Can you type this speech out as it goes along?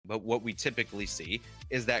But what we typically see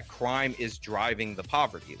is that crime is driving the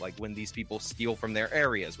poverty. Like when these people steal from their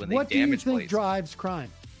areas, when they damage places. What do you think drives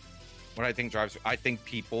crime? What I think drives, I think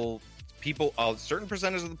people, a certain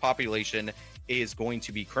percentage of the population is going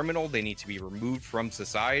to be criminal. They need to be removed from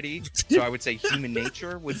society. So I would say human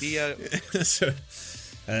nature would be a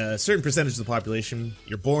certain percentage of the population.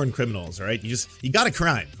 You're born criminals, all right? You got a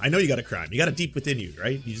crime. I know you got a crime. You got it deep within you,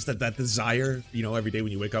 right? You just have that desire, every day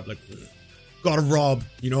when you wake up, like, gotta rob.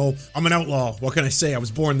 I'm an outlaw. What can I say? I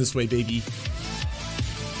was born this way, baby.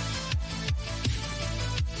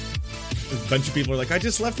 A bunch of people are like, I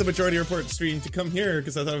just left the Majority Report stream to come here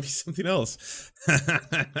because I thought it'd be something else.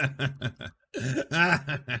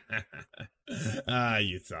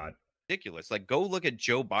 You thought. Ridiculous. Like, go look at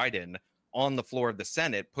Joe Biden on the floor of the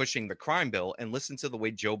Senate pushing the crime bill and listen to the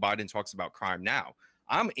way Joe Biden talks about crime now.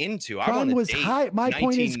 I'm into. Crime I want was high. My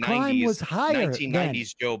point is, crime was higher. 1990s then.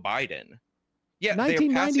 Joe Biden. Yeah, they're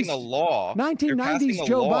passing a law. 1990s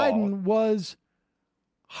Joe Biden was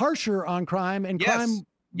harsher on crime, and crime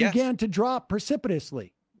began to drop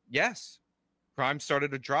precipitously. Yes, crime started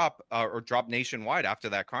to drop or drop nationwide after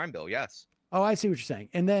that crime bill. Yes. Oh, I see what you're saying.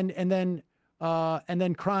 And then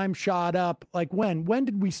crime shot up. Like when? When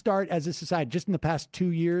did we start as a society? Just in the past 2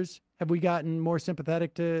 years, have we gotten more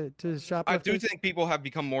sympathetic to shoplifters? I do think people have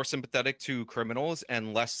become more sympathetic to criminals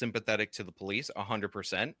and less sympathetic to the police.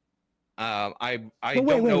 100%. I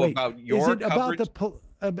don't know about your coverage.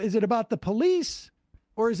 Is it about the police,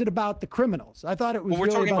 or is it about the criminals? I thought it was. Well, we're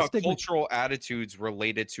really talking about stigma. cultural attitudes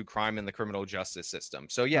related to crime in the criminal justice system.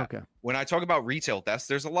 So yeah, when I talk about retail thefts,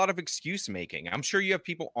 there's a lot of excuse making. I'm sure you have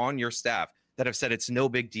people on your staff that have said it's no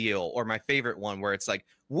big deal, or my favorite one where it's like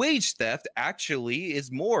wage theft actually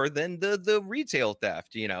is more than the retail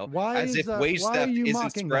theft, as if wage theft isn't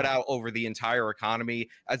spread out over the entire economy,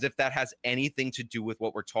 as if that has anything to do with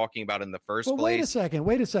what we're talking about in the first place.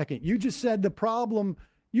 Wait a second. You just said the problem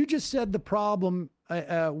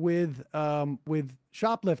with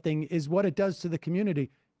shoplifting is what it does to the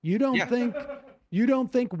community. You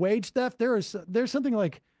don't think wage theft? There's something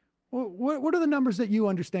like, what are the numbers that you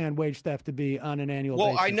understand wage theft to be on an annual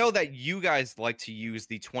basis? Well, I know that you guys like to use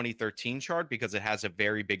the 2013 chart because it has a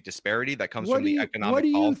very big disparity that comes from the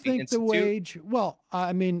Economic Policy Institute. What do you think the wage? Well,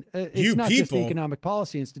 I mean, it's not just the Economic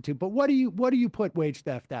Policy Institute, but what do you put wage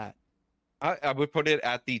theft at? I would put it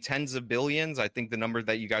at the tens of billions. I think the number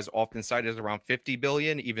that you guys often cite is around 50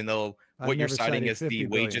 billion, even though what you're citing is the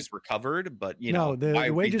wages recovered. But no,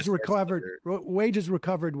 the wages recovered. Wages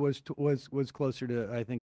recovered was closer to, I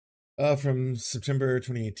think. From September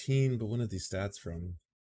 2018, but one of these stats from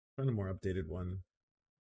a more updated one.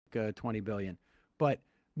 20 billion. But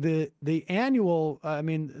the annual,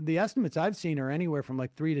 the estimates I've seen are anywhere from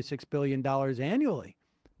like $3 to $6 billion annually,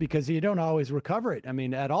 because you don't always recover it.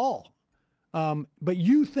 At all. But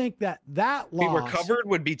you think that loss the recovered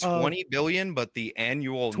would be 20 billion, but the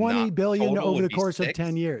annual 20 billion over the course of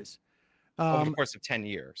 10 years. Over the course of 10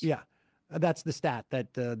 years. Yeah, that's the stat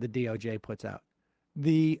that the DOJ puts out.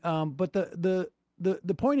 But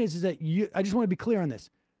the point is that I just want to be clear on this.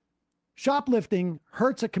 Shoplifting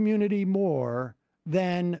hurts a community more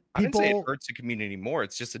than people. I didn't say it hurts a community more.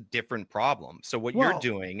 It's just a different problem. So what you're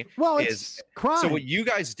doing is crime. So what you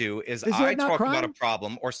guys do is I talk about a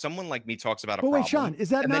problem, or someone like me talks about a problem. Wait, Sean, is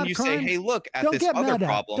that and not then you crime? say, hey, look at this other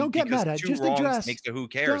problem. Don't get meta. Just address. Makes it who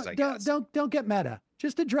cares? I guess. Don't get meta.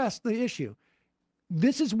 Just address the issue.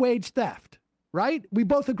 This is wage theft, right? We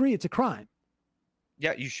both agree it's a crime.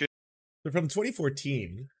 Yeah, you should. So from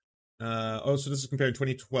 2014, so this is comparing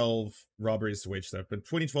 2012 robberies to wage theft, but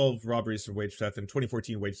 2012 robberies to wage theft and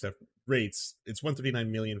 2014 wage theft rates, it's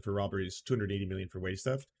 139 million for robberies, 280 million for wage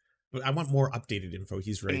theft. But I want more updated info.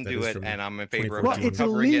 He's right. Do it, and I'm in favor of. Well, it's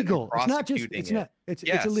illegal. It's not just.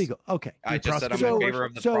 It's illegal. Okay. I just said I'm in favor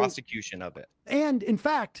of the prosecution of it. And in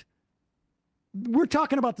fact, we're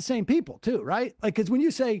talking about the same people too, right? Like, because when you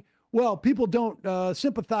say, well, people don't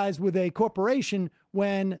sympathize with a corporation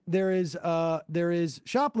when there is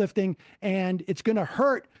shoplifting and it's going to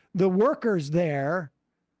hurt the workers there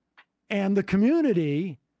and the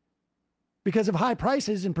community because of high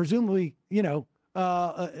prices, and presumably,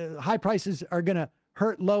 high prices are going to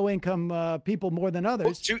hurt low-income people more than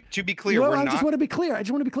others. Well, to be clear, I just want to be clear. I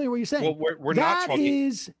just want to be clear what you're saying. Well, we're not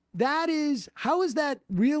talking. That is, how is that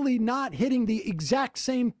really not hitting the exact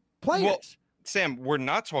same players? Well, Sam, we're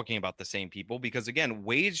not talking about the same people because, again,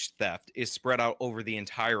 wage theft is spread out over the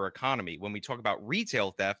entire economy. When we talk about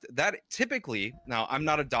retail theft, that typically, now I'm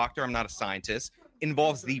not a doctor, I'm not a scientist,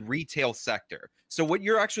 involves the retail sector. So what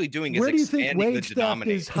you're actually doing is expanding the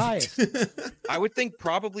denominator. Where do you think wage theft is highest? I would think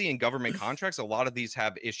probably in government contracts, a lot of these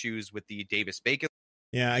have issues with the Davis-Bacon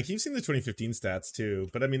Yeah, I keep seeing the 2015 stats too,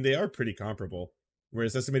 but I mean, they are pretty comparable.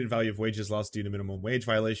 Whereas estimated value of wages lost due to minimum wage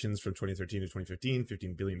violations from 2013 to 2015,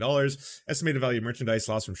 $15 billion. Estimated value of merchandise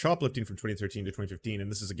lost from shoplifting from 2013 to 2015, and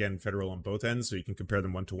this is again federal on both ends, so you can compare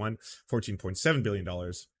them one to one, $14.7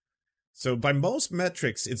 billion. So by most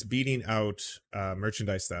metrics, it's beating out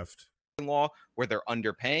merchandise theft. Law where they're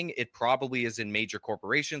underpaying. It probably is in major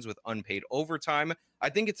corporations with unpaid overtime. I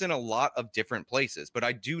think it's in a lot of different places, but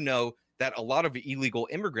I do know that a lot of illegal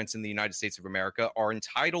immigrants in the United States of America are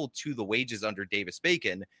entitled to the wages under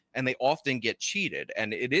Davis-Bacon, and they often get cheated.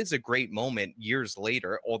 And it is a great moment years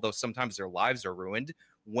later, although sometimes their lives are ruined,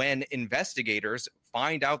 when investigators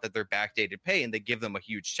find out that they're backdated pay and they give them a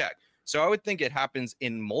huge check. So I would think it happens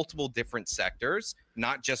in multiple different sectors,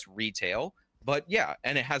 not just retail. But yeah,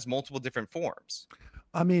 and it has multiple different forms.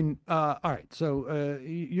 I mean, all right. So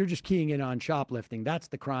you're just keying in on shoplifting. That's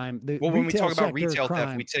the crime. Well, when we talk about retail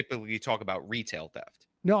theft, we typically talk about retail theft.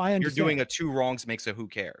 No, I understand. You're doing a two wrongs makes a who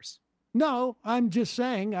cares. No, I'm just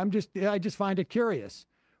saying. I just find it curious,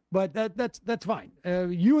 but that's fine.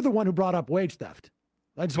 You were the one who brought up wage theft.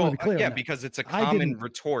 I just want to be clear. Yeah, because it's a common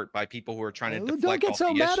retort by people who are trying to deflect. Don't get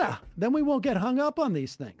so meta. Then we won't get hung up on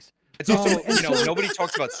these things. It's also, nobody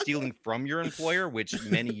talks about stealing from your employer, which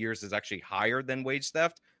many years is actually higher than wage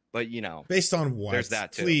theft. But, based on what? There's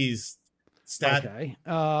that too. Please. Stat. Okay.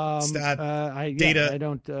 Data. I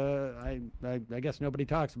don't, I guess nobody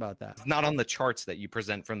talks about that. It's not on the charts that you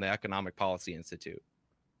present from the Economic Policy Institute.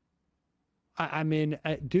 I mean,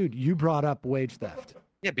 dude, you brought up wage theft.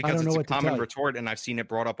 Yeah, because it's a common retort, and I've seen it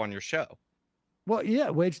brought up on your show. Well, yeah,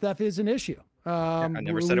 wage theft is an issue. I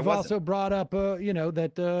never said it wasn't. We've also brought up,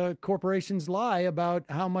 that corporations lie about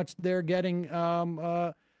how much they're getting,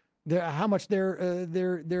 how much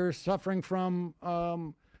they're suffering from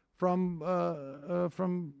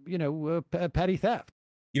petty theft.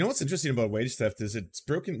 You know what's interesting about wage theft is it's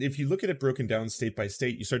broken. If you look at it broken down state by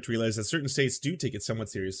state, you start to realize that certain states do take it somewhat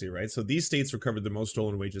seriously, right? So these states recovered the most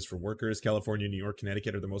stolen wages for workers. California, New York,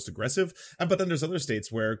 Connecticut are the most aggressive. But then there's other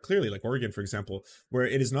states where clearly, like Oregon, for example, where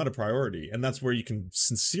it is not a priority. And that's where you can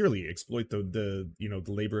sincerely exploit the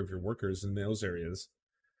labor of your workers in those areas.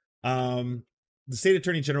 The state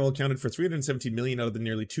attorney general accounted for $317 million out of the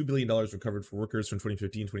nearly $2 billion recovered for workers from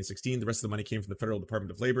 2015-2016. The rest of the money came from the Federal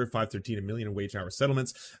Department of Labor, $513 million in wage hour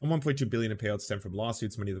settlements, and $1.2 billion in payouts stemmed from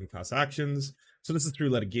lawsuits, many of them class actions. So this is through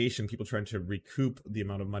litigation, people trying to recoup the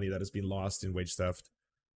amount of money that has been lost in wage theft.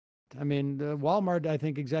 I mean, Walmart, I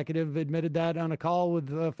think, executive admitted that on a call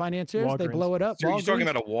with financiers. Walgreens. They blow it up. So you're talking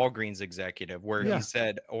about a Walgreens executive where he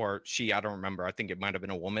said, or she, I don't remember, I think it might have been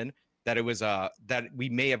a woman, that it was that we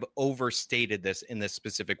may have overstated this in this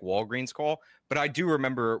specific Walgreens call. But I do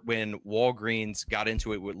remember when Walgreens got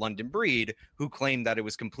into it with London Breed, who claimed that it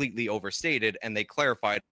was completely overstated, and they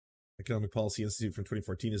clarified. Economic Policy Institute from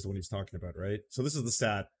 2014 is the one he's talking about, right? So this is the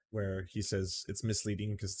stat where he says it's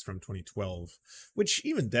misleading because it's from 2012, which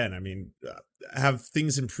even then, I mean, have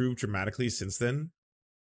things improved dramatically since then?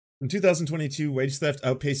 In 2022, wage theft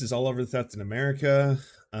outpaces all other theft in America.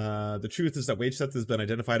 The truth is that wage theft has been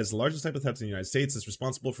identified as the largest type of theft in the United States. It's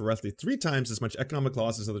responsible for roughly 3 times as much economic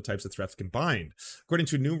loss as other types of theft combined. According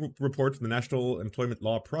to a new report from the National Employment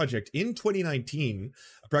Law Project, in 2019,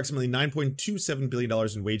 approximately $9.27 billion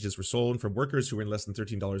in wages were stolen from workers who earn less than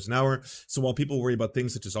 $13 an hour. So while people worry about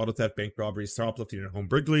things such as auto theft, bank robberies, shoplifting, and home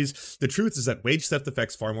burglaries, the truth is that wage theft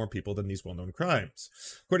affects far more people than these well-known crimes.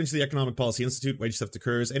 According to the Economic Policy Institute, wage theft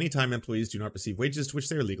occurs anytime employees do not receive wages to which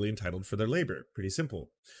they are legally entitled for their labor. Pretty simple.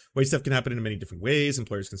 Wage theft can happen in many different ways.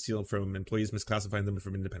 Employers can steal from employees, misclassifying them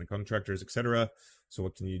from independent contractors, etc. So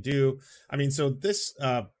what can you do? I mean, so this,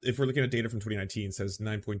 if we're looking at data from 2019, says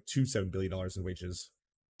 $9.27 billion in wages.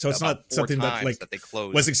 So it's not something that they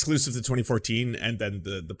was exclusive to 2014, and then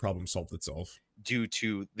the problem solved itself due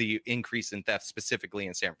to the increase in theft specifically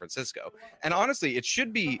in San Francisco. And honestly, it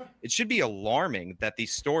should be alarming that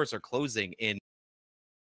these stores are closing in.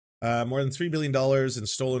 More than $3 billion in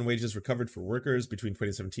stolen wages recovered for workers between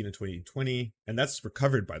 2017 and 2020. And that's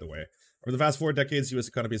recovered, by the way. Over the past 4 decades, the U.S.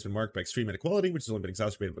 economy has been marked by extreme inequality, which has only been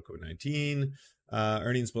exacerbated by COVID-19.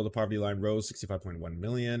 Earnings below the poverty line rose 65.1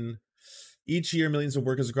 million. Each year, millions of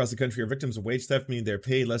workers across the country are victims of wage theft, meaning they're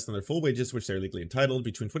paid less than their full wages, to which they're legally entitled.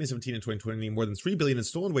 Between 2017 and 2020, more than $3 billion in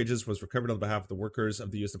stolen wages was recovered on behalf of the workers of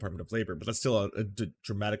the U.S. Department of Labor. But that's still a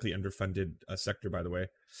dramatically underfunded sector, by the way.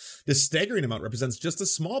 This staggering amount represents just a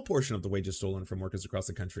small portion of the wages stolen from workers across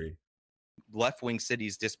the country. Left-wing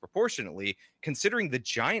cities disproportionately, considering the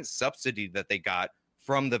giant subsidy that they got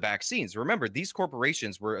from the vaccines. Remember, these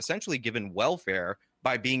corporations were essentially given welfare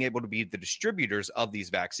by being able to be the distributors of these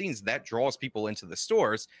vaccines. That draws people into the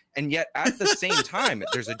stores. And yet at the same time,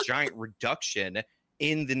 there's a giant reduction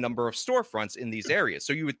in the number of storefronts in these areas.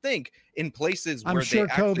 So you would think in places I'm where sure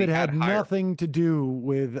they actually COVID had higher, nothing to do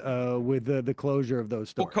with the closure of those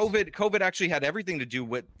stores. well, COVID actually had everything to do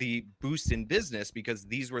with the boost in business because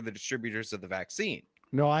these were the distributors of the vaccine.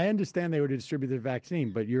 No, I understand they were to distribute the vaccine,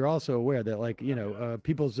 but you're also aware that, like,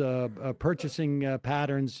 people's purchasing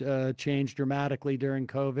patterns changed dramatically during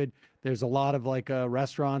COVID. There's a lot of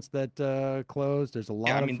restaurants that closed. There's a lot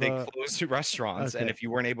Yeah, I mean, they of closed restaurants, and okay. if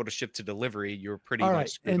you weren't able to ship to delivery, you're pretty All much right.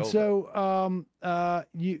 screwed And over. so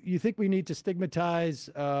you think we need to stigmatize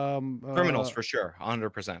Criminals for sure,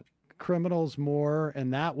 100%. criminals more,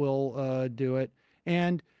 and that will do it.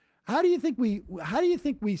 And how do you think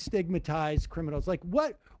we stigmatize criminals? Like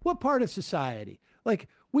what part of society? Like,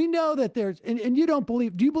 we know that there's, and you don't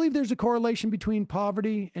believe, do you believe there's a correlation between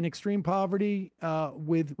poverty and extreme poverty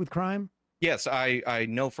with crime? Yes, I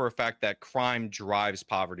know for a fact that crime drives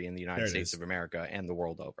poverty in the United States of America and the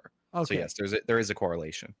world over. Okay. So yes, there is a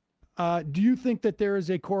correlation. Do you think that there is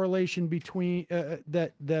a correlation between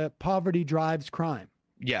that the poverty drives crime?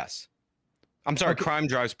 Yes. I'm sorry, Okay. crime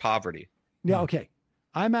drives poverty. Yeah, okay.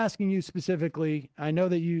 I'm asking you specifically. I know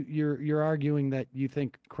that you're arguing that you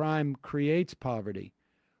think crime creates poverty,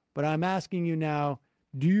 but I'm asking you now,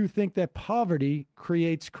 do you think that poverty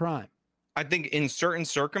creates crime? I think in certain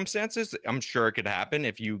circumstances, I'm sure it could happen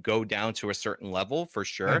if you go down to a certain level, for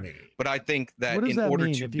sure. But I think that what does in that order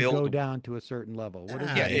mean to if you go down to a certain level? What is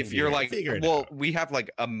yeah, that? if you're like, well, we have like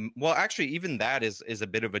well, actually, even that is a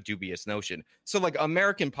bit of a dubious notion. So like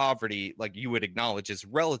American poverty, like you would acknowledge, is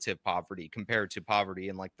relative poverty compared to poverty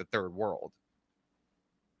in like the third world.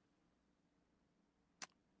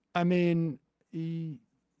 I mean,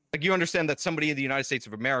 like you understand that somebody in the United States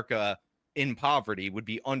of America in poverty would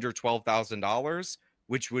be under $12,000,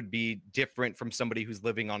 which would be different from somebody who's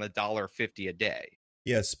living on $1.50 a day.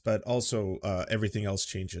 Yes, but also everything else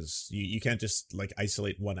changes. You can't just like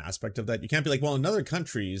isolate one aspect of that. You can't be like, well, in other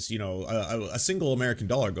countries, a single American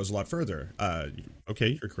dollar goes a lot further.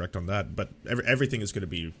 Okay, you're correct on that, but everything is going to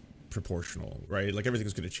be proportional, right? Like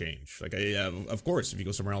everything's going to change. Like, of course, if you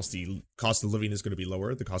go somewhere else, the cost of living is going to be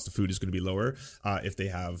lower. The cost of food is going to be lower. If they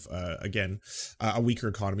have, again, a weaker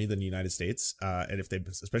economy than the United States, and if they've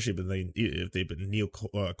been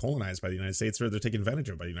neo-colonized by the United States, or they're taken advantage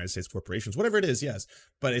of by the United States corporations, whatever it is, yes.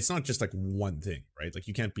 But it's not just like one thing, right? Like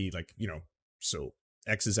you can't be like, so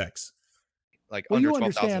X is X. Like, well, you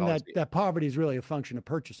understand that poverty is really a function of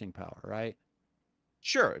purchasing power, right?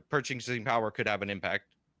 Sure, purchasing power could have an impact.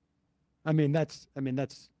 I mean,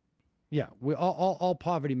 yeah. We all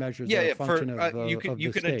poverty measures are a function of you can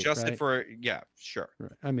state, adjust right? it for sure.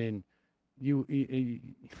 Right. I mean,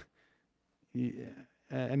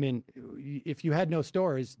 I mean, if you had no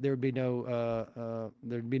stores, there'd be no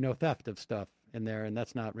theft of stuff in there, and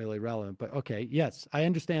that's not really relevant. But okay, yes, I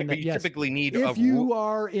understand that. You typically need if you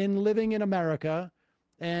are living in America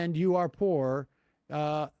and you are poor,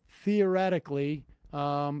 theoretically.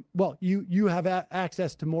 Well, you have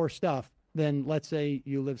access to more stuff than, let's say,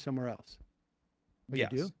 you live somewhere else. But yes.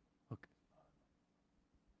 You do?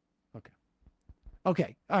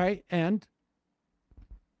 Okay. All right. And?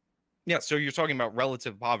 Yeah. So you're talking about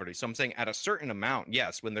relative poverty. So I'm saying at a certain amount,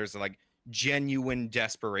 yes, when there's like genuine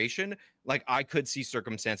desperation, like I could see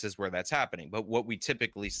circumstances where that's happening. But what we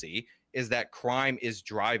typically see is that crime is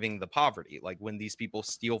driving the poverty. Like when these people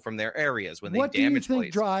steal from their areas, when they damage places. What do you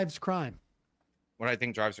think drives crime? What I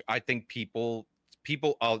think people,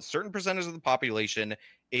 a certain percentage of the population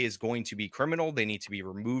is going to be criminal. They need to be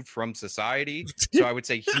removed from society. So I would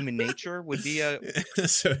say human nature would be a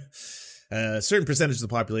certain percentage of the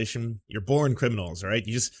population. You're born criminals, all right?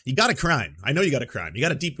 You got a crime. I know you got a crime. You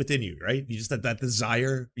got it deep within you, right? You just have that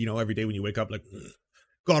desire, every day when you wake up, like,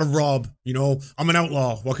 gotta rob. I'm an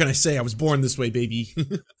outlaw. What can I say? I was born this way, baby.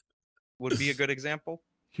 Would be a good example.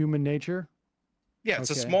 Human nature. Yeah,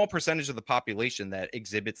 it's a small percentage of the population that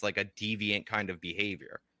exhibits like a deviant kind of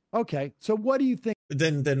behavior. Okay, so what do you think?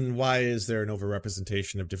 Then why is there an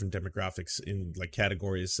overrepresentation of different demographics in like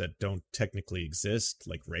categories that don't technically exist,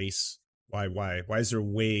 like race? Why is there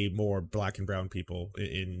way more black and brown people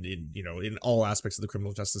in all aspects of the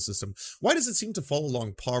criminal justice system? Why does it seem to follow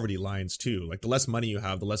along poverty lines too? Like the less money you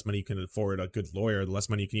have, the less money you can afford a good lawyer, the less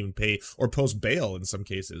money you can even pay or post bail in some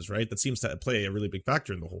cases, right? That seems to play a really big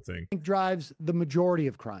factor in the whole thing. Drives the majority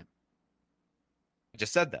of crime. I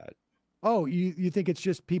just said that. Oh, you think it's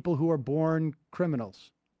just people who are born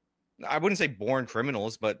criminals? I wouldn't say born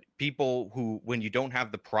criminals, but people who, when you don't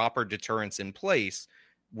have the proper deterrence in place,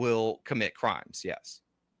 will commit crimes. Yes.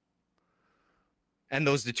 And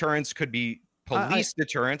those deterrents could be police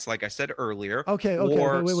deterrence, like I said earlier, okay,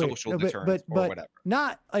 or wait, social deterrence, or whatever.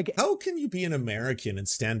 Not like, how can you be an American and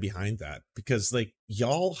stand behind that? Because like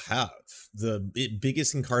y'all have the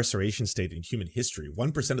biggest incarceration state in human history.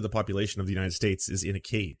 1% of the population of the United States is in a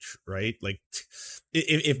cage, right? Like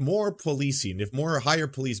if more policing, if more higher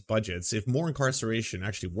police budgets, if more incarceration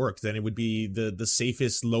actually worked, then it would be the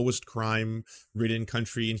safest, lowest crime ridden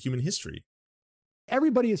country in human history.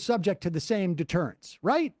 Everybody is subject to the same deterrence,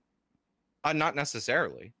 right? Not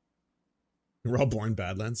necessarily. We're all born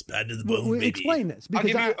badlands, bad to the bone. Baby. Explain this,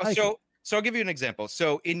 because so I'll give you an example.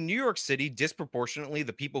 So in New York City, disproportionately,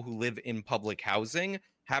 the people who live in public housing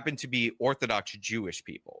happen to be Orthodox Jewish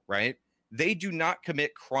people, right? They do not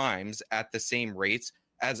commit crimes at the same rates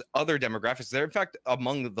as other demographics. They're in fact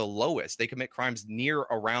among the lowest. They commit crimes near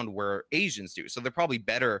around where Asians do. So they're probably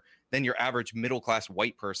better than your average middle-class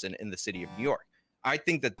white person in the city of New York. I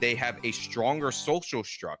think that they have a stronger social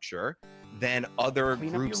structure than other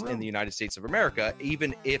groups in the United States of America,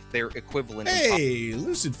 even if they're equivalent. Hey,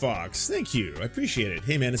 Lucid Fox, thank you. I appreciate it.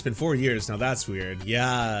 Hey, man, it's been 4 years now. That's weird.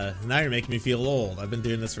 Yeah, now you're making me feel old. I've been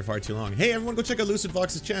doing this for far too long. Hey, everyone, go check out Lucid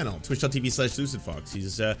Fox's channel, twitch.tv/LucidFox.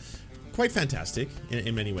 He's quite fantastic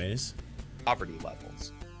in many ways. Poverty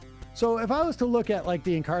levels. So if I was to look at like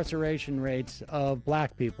the incarceration rates of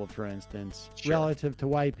black people, for instance, relative to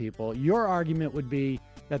white people, your argument would be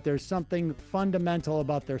that there's something fundamental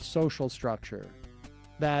about their social structure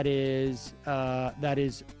that is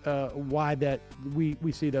why that we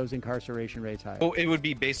see those incarceration rates higher. Well, it would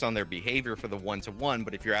be based on their behavior for the one-to-one,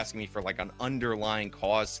 but if you're asking me for like an underlying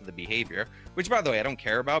cause to the behavior, which by the way, I don't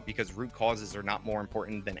care about because root causes are not more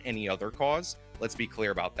important than any other cause. Let's be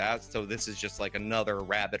clear about that. So this is just like another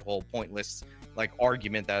rabbit hole, pointless like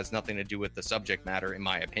argument that has nothing to do with the subject matter. In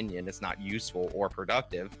my opinion, it's not useful or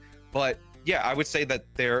productive. But yeah, I would say that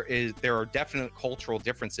there are definite cultural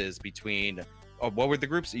differences between what were the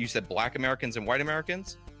groups you said? Black Americans and white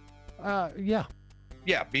Americans? Yeah.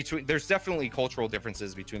 There's definitely cultural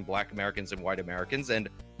differences between Black Americans and white Americans, and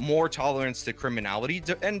more tolerance to criminality.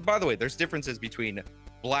 And by the way, there's differences between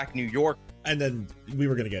Black New York. And then we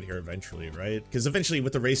were going to get here eventually, right? Because eventually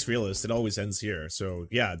with the race realist, it always ends here. So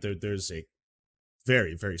yeah, there's a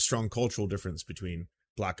very, very strong cultural difference between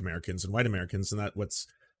Black Americans and white Americans, and that what's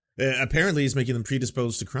apparently is making them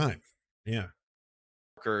predisposed to crime. Yeah.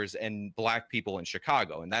 And Black people in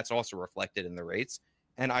Chicago, and that's also reflected in the rates.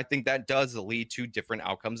 And I think that does lead to different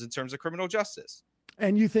outcomes in terms of criminal justice.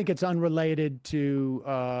 And you think it's unrelated to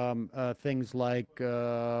things like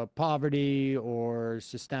poverty or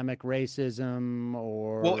systemic racism,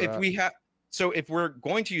 or well, if we're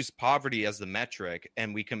going to use poverty as the metric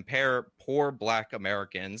and we compare poor Black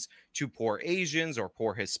Americans to poor Asians or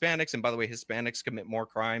poor Hispanics, and by the way, Hispanics commit more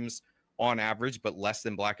crimes on average, but less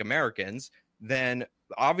than Black Americans, then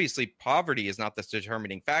obviously poverty is not the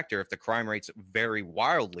determining factor if the crime rates vary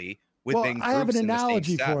wildly within groups. I have an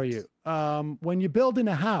analogy for you. When you build in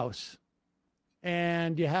a house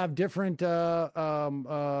and you have different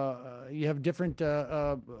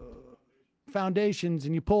foundations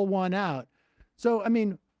and you pull one out. So, I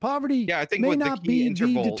mean, poverty I think may not be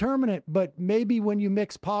the determinant, but maybe when you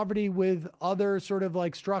mix poverty with other sort of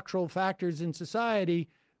like structural factors in society,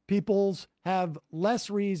 people's have less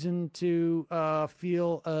reason to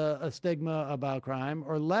feel a stigma about crime,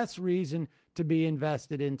 or less reason to be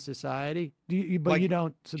invested in society. But you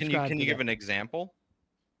don't subscribe. Can you give an example?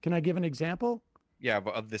 Can I give an example? Yeah,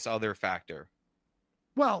 of this other factor.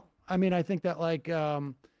 Well, I mean, I think that like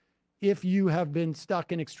if you have been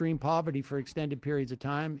stuck in extreme poverty for extended periods of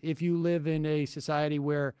time, if you live in a society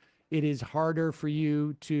where it is harder for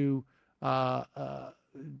you to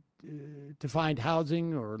find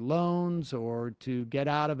housing or loans, or to get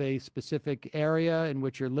out of a specific area in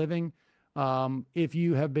which you're living, if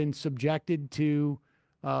you have been subjected to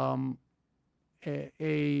a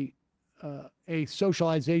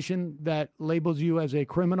socialization that labels you as a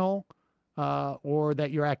criminal, or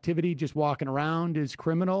that your activity just walking around is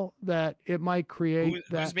criminal, that it might create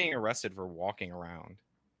who's being arrested for walking around?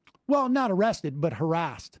 Well, not arrested, but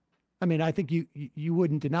harassed. I mean, I think you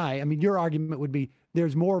wouldn't deny. I mean, your argument would be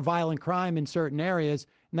there's more violent crime in certain areas,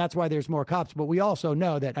 and that's why there's more cops. But we also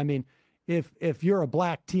know that, I mean, if you're a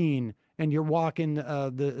Black teen and you're walking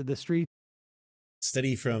the street.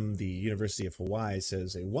 Study from the University of Hawaii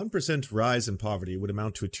says a 1% rise in poverty would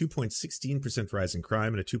amount to a 2.16% rise in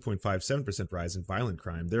crime and a 2.57% rise in violent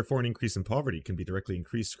crime. Therefore, an increase in poverty can be directly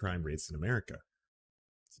increased crime rates in America.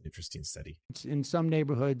 It's an interesting study. In some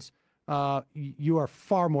neighborhoods, you are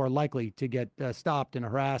far more likely to get stopped and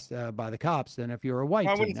harassed by the cops than if you're a white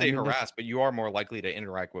Well, I teen. wouldn't say harassed, but you are more likely to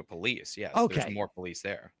interact with police. Yes, Okay. There's more police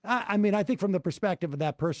there. I mean, I think from the perspective of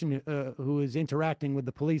that person who is interacting with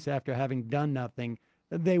the police after having done nothing,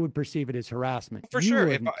 they would perceive it as harassment. For sure.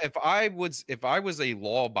 If I was a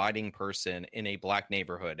law-abiding person in a black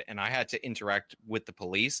neighborhood and I had to interact with the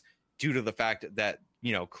police due to the fact that,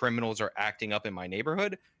 criminals are acting up in my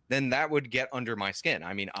neighborhood, then that would get under my skin.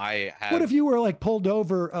 I mean, What if you were like pulled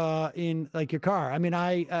over in like your car? I mean,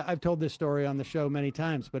 I've told this story on the show many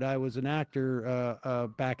times, but I was an actor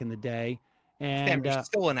back in the day. And you're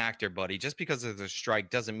still an actor, buddy. Just because there's a strike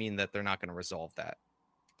doesn't mean that they're not going to resolve that.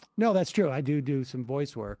 No, that's true. I do some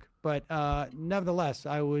voice work, but nevertheless,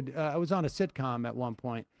 I was on a sitcom at one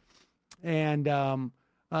point, and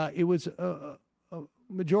it was a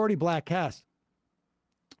majority black cast.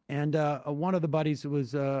 And one of the buddies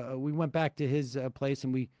was we went back to his place,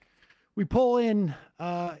 and we pull in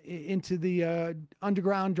into the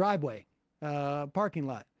underground driveway parking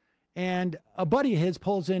lot. And a buddy of his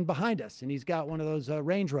pulls in behind us, and he's got one of those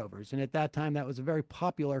Range Rovers. And at that time, that was a very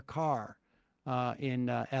popular car in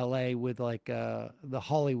L.A. with like the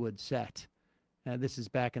Hollywood set. This is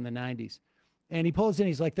back in the 90s. And he pulls in.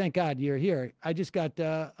 He's like, "Thank God you're here. I just got,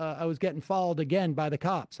 I was getting followed again by the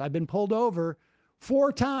cops. I've been pulled over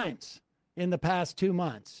 4 times in the past 2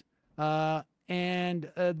 months. And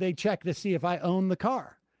they checked to see if I own the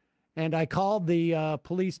car. And I called the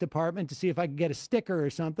police department to see if I could get a sticker or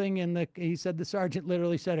something. And he said, the sergeant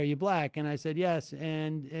literally said, 'Are you black?' And I said, 'Yes.'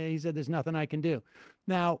 And he said, 'There's nothing I can do.'"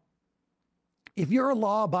 Now, if you're a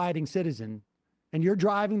law-abiding citizen and you're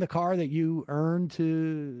driving the car that you earned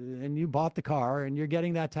and you bought the car and you're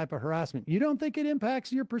getting that type of harassment, you don't think it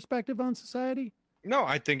impacts your perspective on society? No,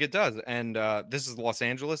 I think it does. And this is Los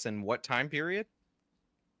Angeles. And what time period? It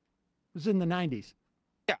was in the 90s.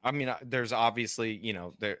 Yeah, I mean, there's obviously,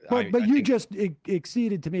 there. But you just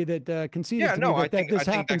conceded to me that this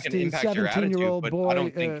happens to 17-year-old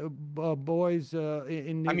boys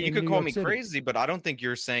in. I mean, you could call me crazy, but I don't think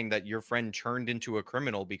you're saying that your friend turned into a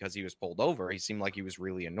criminal because he was pulled over. He seemed like he was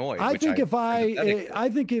really annoyed. I think if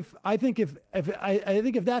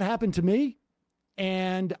that happened to me,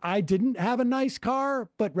 and I didn't have a nice car,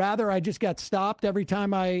 but rather I just got stopped every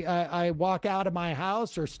time I walk out of my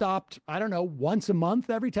house, or stopped, I don't know, once a month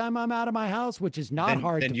every time I'm out of my house, which is not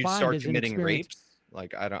hard to find. Then you start committing rapes?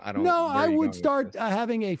 Like, I don't. No, I would start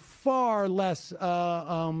having a far less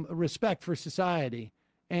respect for society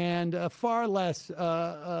and a far less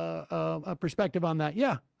perspective on that.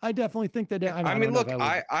 Yeah, I definitely think that. I mean, look,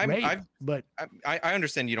 I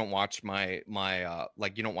understand you don't watch my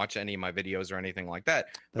you don't watch any of my videos or anything like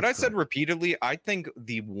that. But I said repeatedly, I think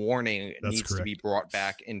the warning needs to be brought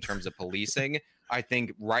back in terms of policing. I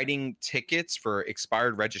think writing tickets for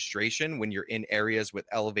expired registration when you're in areas with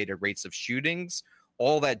elevated rates of shootings,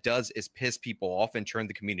 all that does is piss people off and turn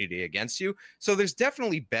the community against you. So there's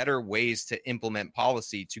definitely better ways to implement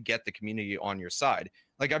policy to get the community on your side.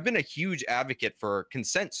 Like, I've been a huge advocate for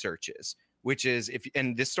consent searches, which is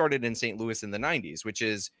and this started in St. Louis in the 90s, which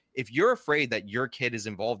is if you're afraid that your kid is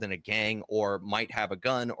involved in a gang or might have a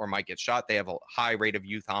gun or might get shot, they have a high rate of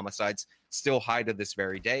youth homicides, still high to this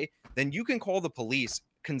very day, then you can call the police,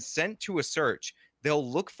 consent to a search. They'll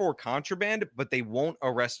look for contraband, but they won't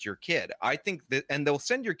arrest your kid. I think that, and they'll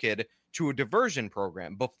send your kid to a diversion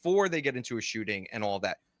program before they get into a shooting and all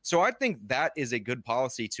that. So I think that is a good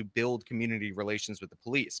policy to build community relations with the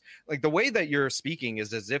police. Like, the way that you're speaking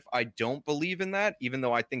is as if I don't believe in that, even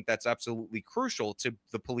though I think that's absolutely crucial to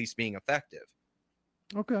the police being effective.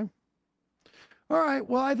 Okay. All right.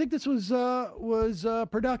 Well, I think this was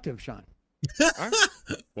productive, Sean. Right.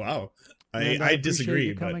 Wow. I disagree.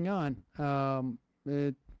 You coming on. Are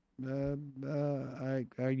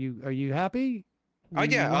you happy?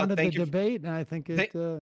 Thank you. Debate, and I think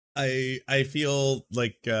it. I feel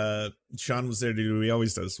like Sean was there to do what he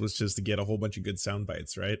always does, was just to get a whole bunch of good sound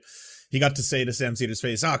bites. Right? He got to say to Sam Cedar's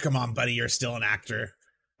face, "Oh, come on, buddy, you're still an actor."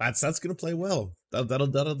 That's gonna play well.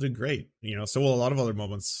 That'll do great. So will a lot of other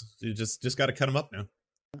moments. You just got to cut them up now.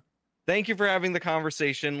 Thank you for having the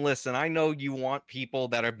conversation. Listen, I know you want people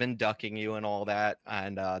that have been ducking you and all that,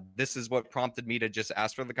 and this is what prompted me to just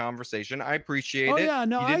ask for the conversation. I appreciate it. Oh yeah,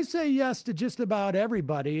 no, I say yes to just about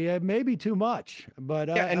everybody. Maybe too much, but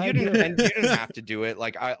you didn't have to do it.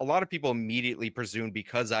 Like, a lot of people immediately presumed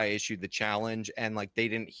because I issued the challenge and like they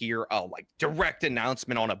didn't hear a direct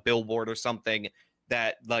announcement on a billboard or something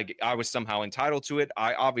that like I was somehow entitled to it.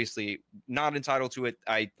 I obviously not entitled to it.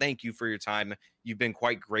 I thank you for your time. You've been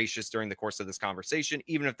quite gracious during the course of this conversation,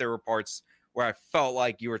 even if there were parts where I felt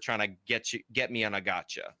like you were trying to get me on a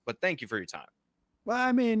gotcha. But thank you for your time. Well,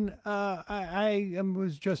 I mean,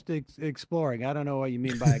 was just exploring. I don't know what you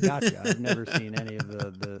mean by a gotcha. I've never seen any of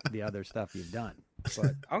the other stuff you've done,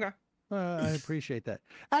 but Okay. I appreciate that.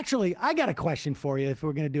 Actually, I got a question for you. If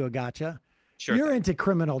we're going to do a gotcha, Sure. You're into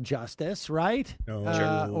criminal justice, right?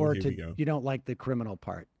 Or you don't like the criminal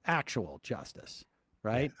part, actual justice,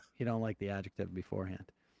 right? Yeah. You don't like the adjective beforehand.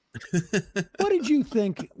 What did you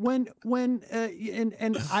think when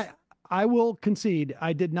and I will concede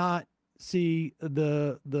I did not see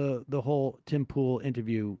the whole Tim Pool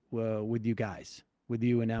interview with you guys, with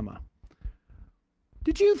you and Emma.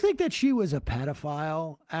 Did you think that she was a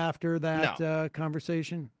pedophile after that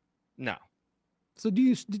conversation? No. So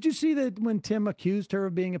did you see that when Tim accused her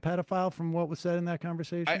of being a pedophile from what was said in that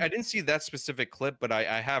conversation? I didn't see that specific clip, but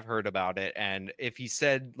I have heard about it. And if he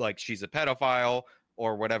said like she's a pedophile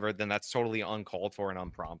or whatever, then that's totally uncalled for and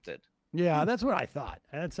unprompted. Yeah, that's what I thought.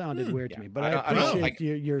 That sounded weird to me, but I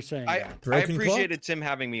appreciate you're saying that. I appreciated Tim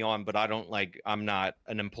having me on, but I'm not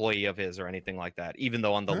an employee of his or anything like that. Even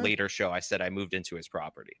though on the later show I said I moved into his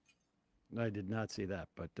property. I did not see that,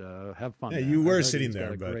 but have fun. Yeah, you were sitting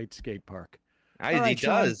there. Got a great skate park. He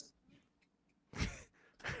does.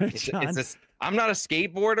 I'm not a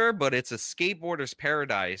skateboarder, but it's a skateboarder's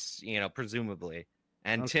paradise, presumably.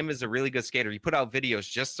 And Tim is a really good skater. He put out videos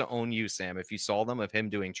just to own you, Sam, if you saw them, of him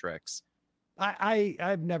doing tricks.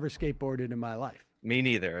 I've never skateboarded in my life. Me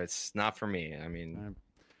neither. It's not for me. I mean,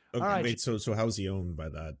 okay, right. Wait. So how's he owned by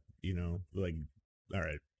that? All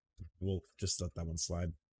right, we'll just let that one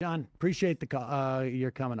slide. John, appreciate the call. You're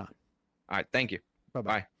coming on. All right, thank you.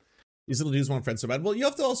 Bye. These little dudes want friends so bad. Well, you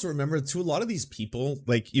have to also remember, to a lot of these people,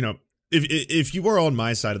 if you are on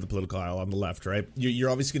my side of the political aisle on the left, right, you're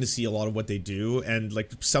obviously going to see a lot of what they do, and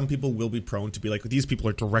some people will be prone to be like, these people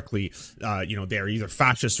are directly, they're either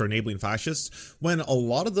fascists or enabling fascists, when a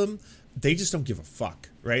lot of them, they just don't give a fuck,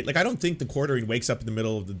 right? I don't think the quartering wakes up in the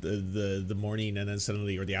middle of the morning and then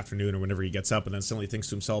suddenly, or the afternoon or whenever he gets up, and then suddenly thinks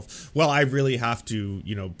to himself, well, I really have to,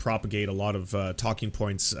 propagate a lot of talking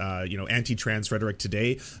points, anti-trans rhetoric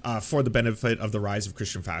today for the benefit of the rise of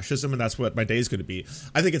Christian fascism, and that's what my day is going to be.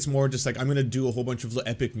 I think it's more just I'm going to do a whole bunch of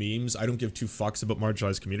epic memes. I don't give two fucks about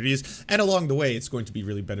marginalized communities, and along the way, it's going to be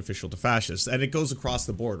really beneficial to fascists, and it goes across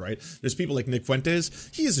the board, right? There's people like Nick Fuentes.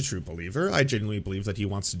 He is a true believer. I genuinely believe that he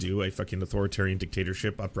wants to do a fucking authoritarian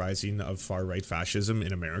dictatorship uprising of far-right fascism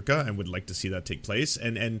in America and would like to see that take place,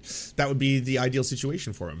 and that would be the ideal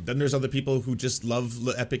situation for him. Then there's other people who just love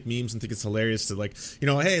epic memes and think it's hilarious to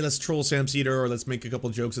hey, let's troll Sam Cedar, or let's make a couple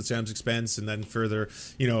jokes at Sam's expense, and then further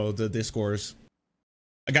the discourse.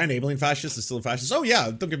 A guy enabling fascists is still a fascist. Oh yeah,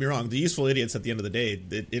 don't get me wrong, the useful idiots at the end of the day,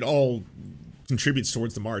 it all contributes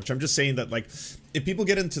towards the march. I'm just saying that if people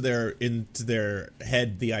get into their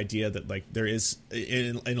head the idea that there is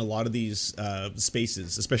in a lot of these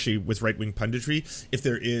spaces, especially with right-wing punditry, if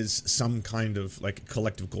there is some kind of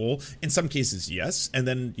collective goal, in some cases yes, and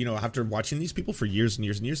then after watching these people for years and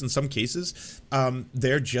years and years, in some cases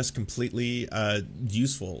they're just completely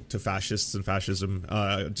useful to fascists and fascism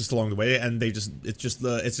just along the way, and it's just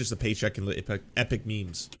a paycheck and epic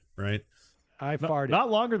memes, right? I farted.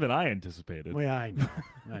 Not longer than I anticipated. Well, I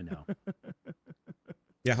know.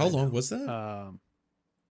 Yeah, how long was that?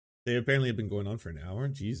 They apparently have been going on for an hour.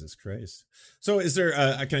 Jesus Christ. So is there,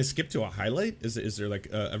 can I skip to a highlight? Is there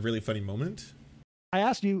a really funny moment? I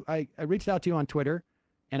asked you, I reached out to you on Twitter,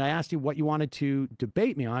 and I asked you what you wanted to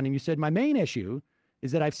debate me on, and you said, my main issue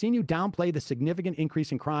is that I've seen you downplay the significant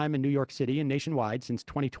increase in crime in New York City and nationwide since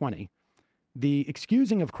 2020. The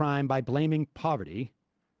excusing of crime by blaming poverty.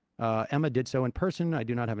 Emma did so in person. I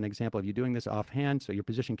do not have an example of you doing this offhand, so your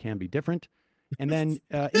position can be different. And then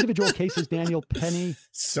individual cases, Daniel Penny.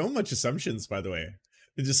 So much assumptions, by the way.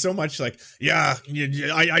 There's just so much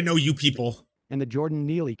I know you people. And the Jordan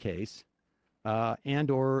Neely case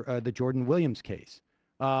and or the Jordan Williams case.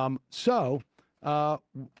 We'll have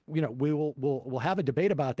a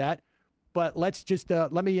debate about that. But let's just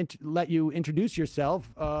let you introduce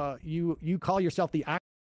yourself. You call yourself the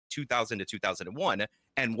 2000 to 2001.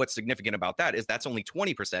 And what's significant about that is that's only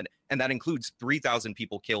 20%. And that includes 3,000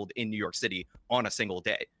 people killed in New York City on a single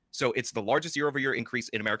day. So it's the largest year-over-year increase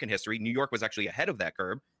in American history. New York was actually ahead of that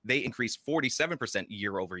curve. They increased 47%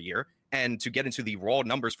 year over year. And to get into the raw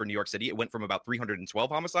numbers for New York City, it went from about 312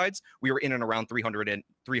 homicides. We were in and around 300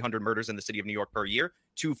 murders in the city of New York per year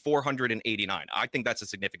to 489. I think that's a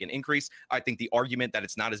significant increase. I think the argument that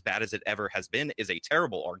it's not as bad as it ever has been is a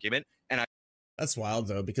terrible argument. And That's wild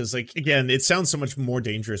though, because like again, it sounds so much more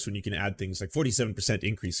dangerous when you can add things like 47%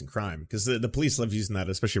 increase in crime, because the police love using that,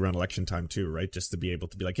 especially around election time too, right? Just to be able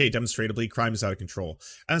to be like, hey, demonstrably crime is out of control.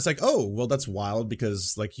 And it's like, oh, well, that's wild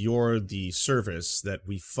because like you're the service that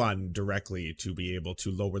we fund directly to be able to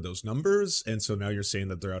lower those numbers. And so now you're saying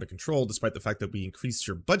that they're out of control, despite the fact that we increased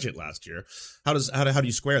your budget last year. How do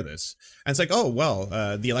you square this? And it's like, oh, well,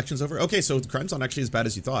 the election's over. Okay, so the crime's not actually as bad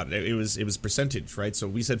as you thought. It was percentage, right? So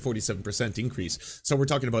we said 47% increase. So we're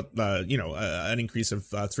talking about, an increase of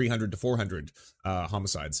 300 to 400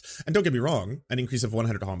 homicides. And don't get me wrong, an increase of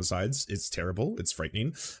 100 homicides is terrible. It's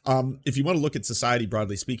frightening. If you want to look at society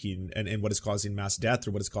broadly speaking and what is causing mass death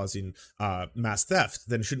or what is causing mass theft,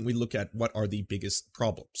 then shouldn't we look at what are the biggest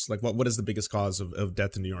problems? Like what is the biggest cause of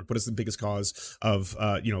death in New York? What is the biggest cause of,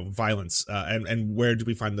 violence? And where do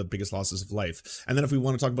we find the biggest losses of life? And then if we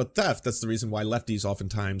want to talk about theft, that's the reason why lefties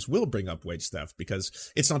oftentimes will bring up wage theft,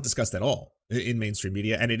 because it's not discussed at all in mainstream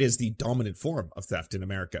media, and it is the dominant form of theft in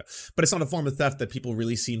America. But it's not a form of theft that people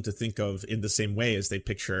really seem to think of in the same way as they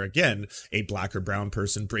picture, again, a black or brown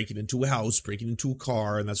person breaking into a house, breaking into a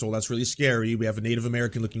car, and that's really scary. We have a Native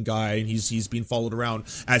American looking guy, and he's being followed around,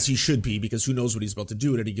 as he should be, because who knows what he's about to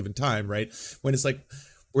do at any given time, right? When it's like,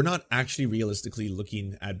 we're not actually realistically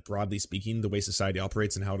looking at, broadly speaking, the way society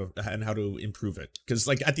operates and how to improve it. Because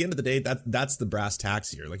like at the end of the day, that's the brass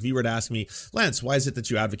tacks here. Like if you were to ask me, Lance, why is it that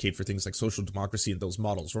you advocate for things like social democracy and those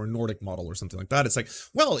models, or a Nordic model or something like that? It's like,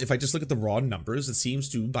 well, if I just look at the raw numbers, it seems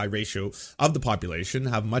to, by ratio of the population,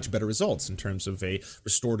 have much better results in terms of a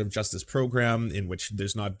restorative justice program in which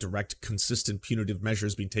there's not direct, consistent punitive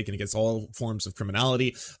measures being taken against all forms of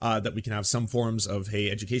criminality, that we can have some forms of,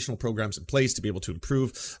 educational programs in place to be able to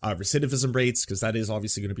improve recidivism rates, because that is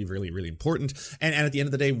obviously going to be really, really important. And at the end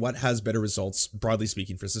of the day, what has better results, broadly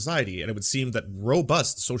speaking, for society? And it would seem that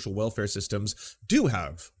robust social welfare systems do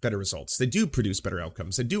have better results. They do produce better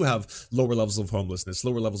outcomes. They do have lower levels of homelessness,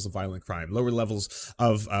 lower levels of violent crime, lower levels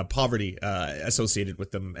of poverty associated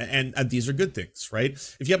with them. And these are good things, right?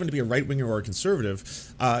 If you happen to be a right winger or a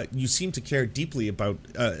conservative, you seem to care deeply about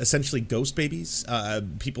essentially ghost babies,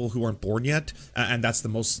 people who aren't born yet, and that's the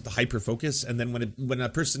most hyper focus. And then when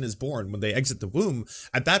a person is born, when they exit the womb,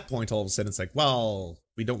 at that point, all of a sudden, it's like, well,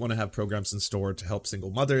 we don't want to have programs in store to help single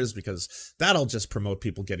mothers because that'll just promote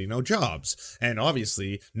people getting no jobs. And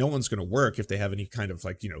obviously, no one's going to work if they have any kind of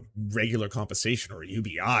regular compensation or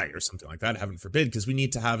UBI or something like that, heaven forbid, because we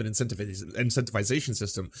need to have an incentivization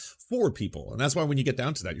system for people. And that's why when you get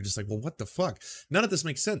down to that, you're just like, well, what the fuck? None of this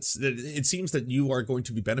makes sense. It seems that you are going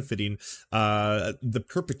to be benefiting the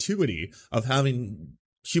perpetuity of having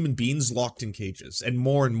human beings locked in cages, and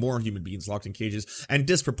more human beings locked in cages, and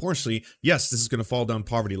disproportionately, yes, this is going to fall down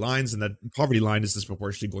poverty lines, and that poverty line is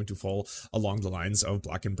disproportionately going to fall along the lines of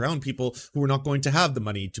black and brown people who are not going to have the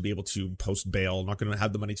money to be able to post bail, not going to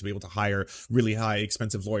have the money to be able to hire really high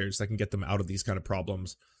expensive lawyers that can get them out of these kind of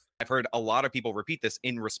problems. I've heard a lot of people repeat this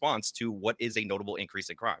in response to what is a notable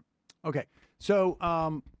increase in crime. Okay, so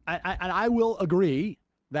I will agree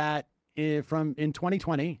that in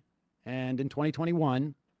 2020 and in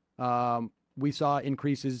 2021, we saw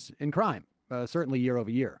increases in crime, certainly year over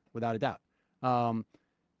year, without a doubt.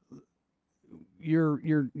 You're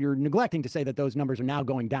neglecting to say that those numbers are now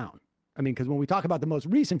going down. I mean, because when we talk about the most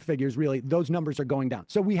recent figures, really, those numbers are going down.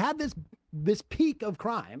 So we had this peak of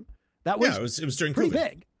crime that was, it was during pretty COVID.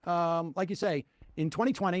 big. Like you say, in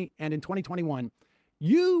 2020 and in 2021,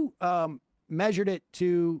 you measured it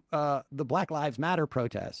to the Black Lives Matter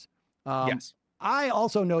protests. Yes. I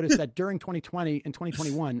also noticed that during 2020 and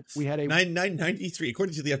 2021, we had a 93,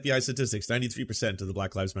 according to the FBI statistics, 93% of the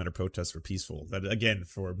Black Lives Matter protests were peaceful. That, again,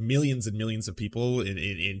 for millions and millions of people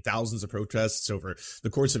in thousands of protests over the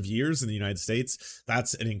course of years in the United States,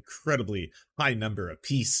 that's an incredibly high number of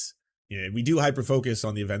peace. Yeah, we do hyper focus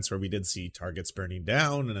on the events where we did see targets burning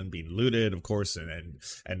down and then being looted, of course,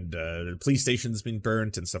 and police stations being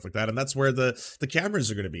burnt and stuff like that. And that's where the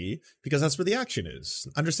cameras are going to be, because that's where the action is.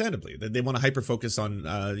 Understandably, they want to hyper focus on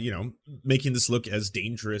making this look as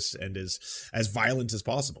dangerous and as violent as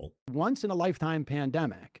possible. Once in a lifetime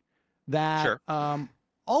pandemic that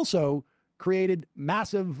also created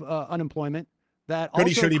massive unemployment.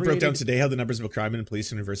 Pretty sure he broke down today how the numbers of crime and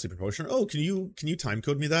police are inversely proportional. Oh, can you time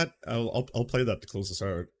code me that? I'll play that to close this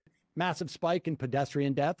out. Massive spike in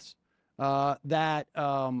pedestrian deaths that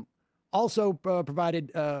also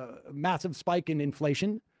provided massive spike in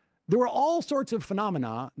inflation. There were all sorts of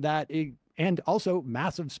phenomena and also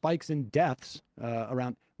massive spikes in deaths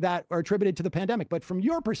around that are attributed to the pandemic. But from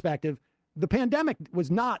your perspective, the pandemic this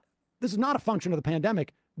is not a function of the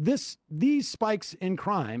pandemic. These spikes in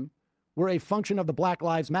crime were a function of the Black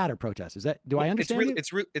Lives Matter protests. Is that, do I understand?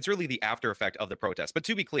 It's really the after effect of the protest. But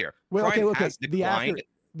to be clear, well, crime okay. has declined.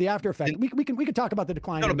 The after effect. We can talk about the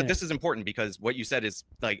decline. No, but this is important because what you said is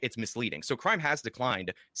like it's misleading. So crime has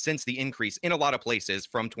declined since the increase in a lot of places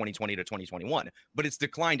from 2020 to 2021, but it's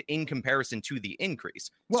declined in comparison to the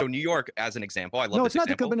increase. Well, so New York, as an example, I love this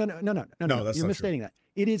example. No, that's you're misstating that.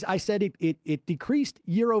 It is. I said it decreased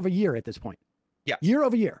year over year at this point. Yeah, year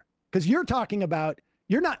over year, because you're talking about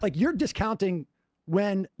you're discounting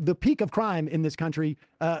when the peak of crime in this country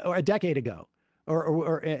or a decade ago.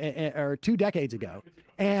 Or 2 decades ago,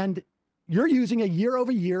 and you're using a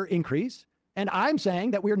year-over-year increase, and I'm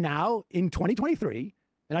saying that we're now in 2023,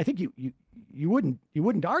 and I think you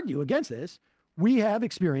wouldn't argue against this. We have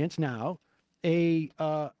experienced now a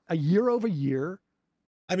year-over-year.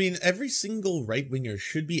 I mean, every single right-winger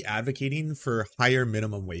should be advocating for higher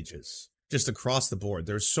minimum wages. Just across the board.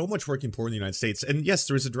 There's so much working poor in the United States. And yes,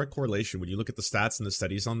 there is a direct correlation when you look at the stats and the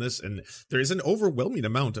studies on this. And there is an overwhelming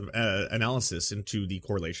amount of analysis into the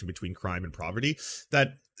correlation between crime and poverty,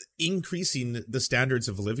 that increasing the standards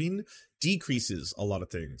of living decreases a lot of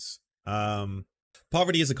things.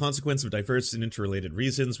 Poverty is a consequence of diverse and interrelated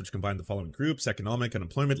reasons, which combine the following groups: economic,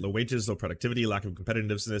 unemployment, low wages, low productivity, lack of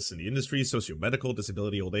competitiveness in the industry, socio-medical,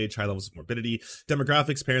 disability, old age, high levels of morbidity,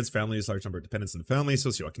 demographics, parents, families, large number of dependents in the family,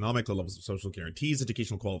 socioeconomic, low levels of social guarantees,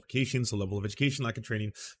 educational qualifications, low level of education, lack of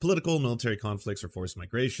training, political, military conflicts or forced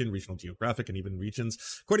migration, regional, geographic, and even regions.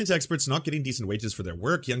 According to experts, not getting decent wages for their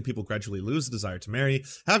work, young people gradually lose the desire to marry,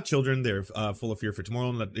 have children, they're full of fear for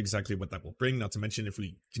tomorrow, not exactly what that will bring, not to mention if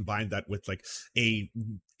we combine that with like a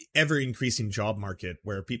ever increasing job market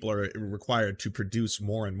where people are required to produce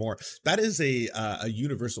more and more. That is a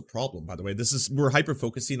universal problem, by the way. We're hyper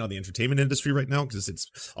focusing on the entertainment industry right now because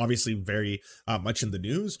it's obviously very much in the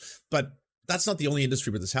news, but that's not the only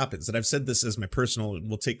industry where this happens. And I've said this as my personal,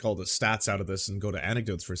 we'll take all the stats out of this and go to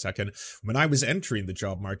anecdotes for a second. When I was entering the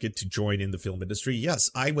job market to join in the film industry, yes,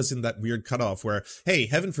 I was in that weird cutoff where, hey,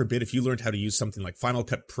 heaven forbid if you learned how to use something like Final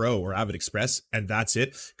Cut Pro or Avid Express and that's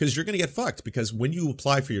it, because you're going to get fucked. Because when you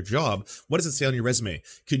apply for your job, what does it say on your resume?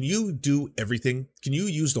 Can you do everything? Can you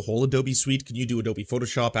use the whole Adobe suite? Can you do Adobe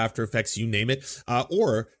Photoshop, After Effects, you name it?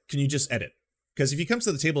 Or can you just edit? Because if he comes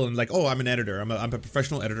to the table and like, oh, I'm an editor, I'm a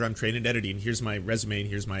professional editor, I'm trained in editing, here's my resume, and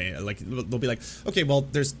here's my, like, they'll be like, okay, well,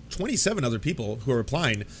 there's 27 other people who are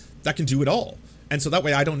applying that can do it all. And so that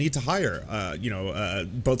way I don't need to hire,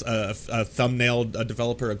 both a thumbnail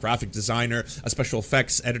developer, a graphic designer, a special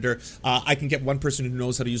effects editor. I can get one person who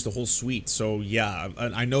knows how to use the whole suite. So yeah,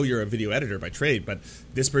 I know you're a video editor by trade, but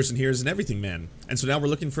this person here is an everything man. And so now we're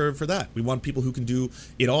looking for that. We want people who can do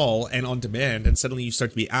it all and on demand. And suddenly you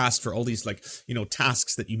start to be asked for all these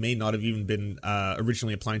tasks that you may not have even been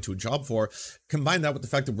originally applying to a job for. Combine that with the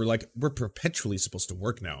fact that we're perpetually supposed to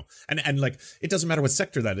work now. And it doesn't matter what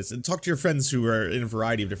sector that is. And talk to your friends who are in a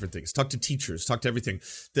variety of different things. Talk to teachers, talk to everything.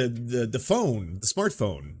 The phone, the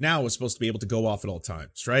smartphone now is supposed to be able to go off at all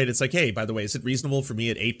times, right? It's like, hey, by the way, is it reasonable for me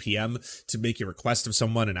at 8 p.m. to make a request of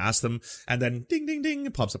someone and ask them, and then ding, ding, ding,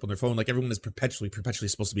 it pops up on their phone. Like everyone is perpetually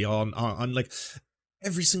supposed to be on like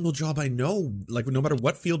every single job I know, like no matter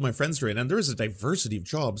what field my friends are in, and there is a diversity of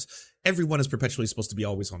jobs, everyone is perpetually supposed to be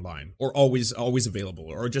always online or always available,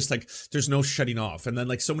 or just like there's no shutting off. And then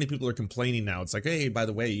like so many people are complaining now. It's like, hey, by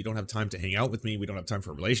the way, you don't have time to hang out with me. We don't have time for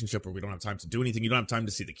a relationship, or we don't have time to do anything. You don't have time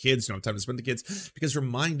to see the kids. You don't have time to spend the kids because your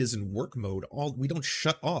mind is in work mode. We don't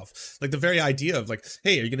shut off. Like the very idea of like,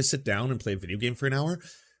 hey, are you going to sit down and play a video game for an hour?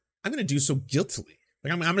 I'm going to do so guiltily.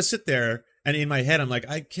 Like I'm going to sit there. And in my head, I'm like,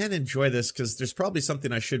 I can't enjoy this because there's probably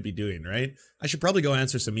something I should be doing, right? I should probably go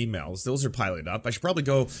answer some emails. Those are piling up. I should probably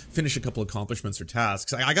go finish a couple of accomplishments or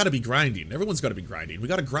tasks. I got to be grinding. Everyone's got to be grinding. We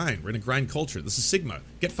got to grind. We're in a grind culture. This is Sigma.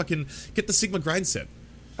 Get the Sigma grind set.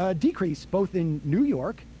 Decrease both in New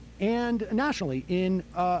York and nationally in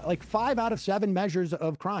like 5 out of 7 measures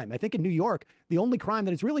of crime. I think in New York, the only crime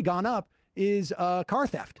that has really gone up is car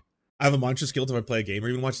theft. I have a mantra skill if I play a game or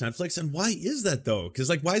even watch Netflix. And why is that though? Because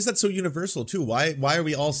like, why is that so universal too? Why are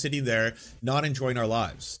we all sitting there not enjoying our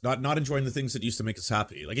lives, not enjoying the things that used to make us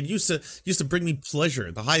happy? Like it used to bring me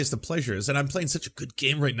pleasure, the highest of pleasures. And I'm playing such a good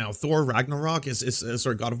game right now. Thor Ragnarok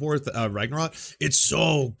sorry, God of War Ragnarok. It's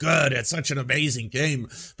so good. It's such an amazing game.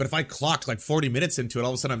 But if I clocked like 40 minutes into it, all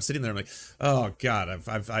of a sudden I'm sitting there, I'm like, oh God,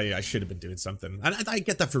 I should have been doing something. And I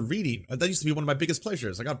get that for reading. That used to be one of my biggest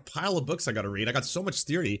pleasures. I got a pile of books I got to read. I got so much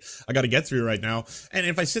theory I got to get through right now. And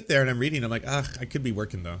if I sit there and I'm reading, I'm like, I could be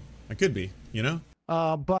working though. I could be, you know?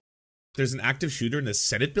 But there's an active shooter in the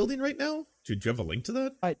Senate building right now. Do you have a link to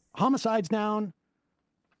that? Right. Homicides down.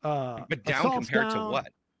 But down compared to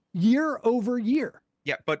what? Year over year.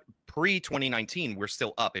 Yeah, but pre-2019, we're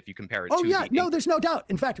still up if you compare it to the there's no doubt.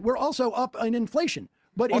 In fact, we're also up in inflation.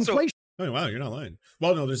 But also, inflation. Oh, wow, you're not lying.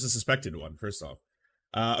 Well, no, there's a suspected one, first off.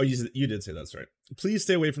 You did say that's right. Please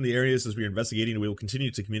stay away from the areas as we are investigating, and we will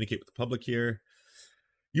continue to communicate with the public here.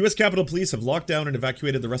 U.S. Capitol Police have locked down and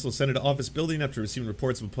evacuated the Russell Senate office building after receiving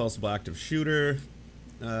reports of a possible active shooter.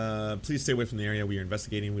 Please stay away from the area we are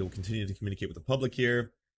investigating. We will continue to communicate with the public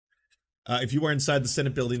here. If you are inside the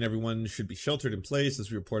Senate building, everyone should be sheltered in place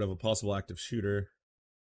as we report of a possible active shooter.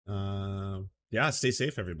 Yeah, stay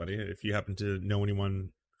safe, everybody, if you happen to know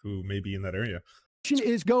anyone who may be in that area.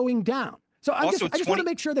 Is going down. So I just want to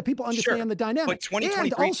make sure that people understand the dynamic.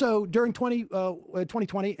 And also during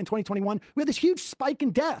 2020 and 2021, we had this huge spike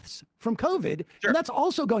in deaths from COVID, and that's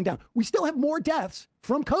also going down. We still have more deaths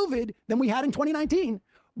from COVID than we had in 2019,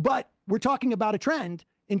 but we're talking about a trend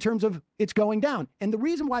in terms of it's going down. And the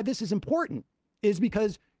reason why this is important is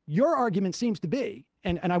because your argument seems to be,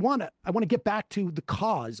 and I want to get back to the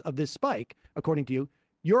cause of this spike, according to you.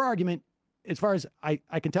 Your argument, as far as I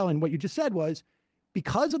can tell in what you just said, was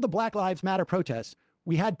because of the Black Lives Matter protests,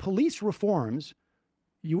 we had police reforms.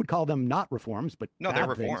 You would call them not reforms, but no, they're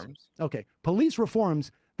reforms. Things. Okay. Police reforms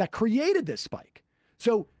that created this spike.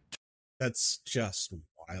 So that's just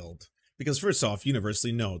wild. Because first off,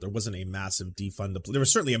 universally, no, there wasn't a massive defund the police. There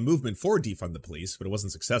was certainly a movement for defund the police, but it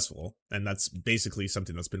wasn't successful. And that's basically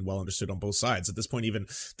something that's been well understood on both sides. At this point, even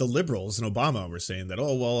the liberals and Obama were saying that,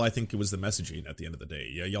 oh, well, I think it was the messaging at the end of the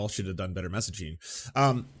day. Yeah, y'all should have done better messaging.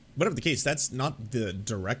 Whatever the case, that's not the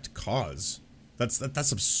direct cause.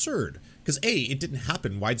 That's absurd. Because it didn't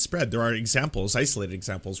happen widespread. There are examples, isolated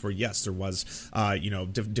examples, where yes, there was,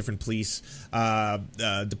 different police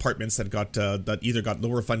departments that either got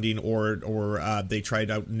lower funding or they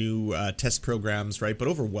tried out new test programs, right? But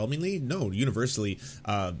overwhelmingly, no, universally,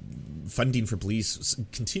 funding for police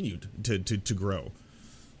continued to grow.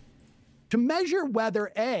 To measure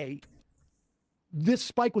whether this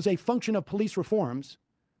spike was a function of police reforms,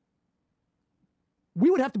 we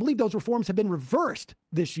would have to believe those reforms have been reversed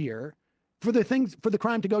this year for the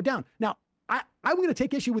crime to go down. Now, I'm going to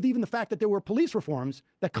take issue with even the fact that there were police reforms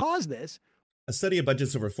that caused this. A study of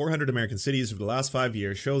budgets over 400 American cities over the last 5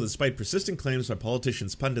 years show that despite persistent claims by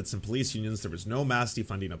politicians, pundits, and police unions, there was no mass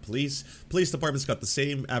defunding of police. Police departments got the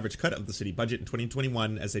same average cut of the city budget in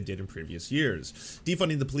 2021 as they did in previous years.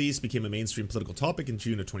 Defunding the police became a mainstream political topic in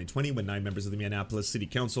June of 2020 when 9 members of the Minneapolis City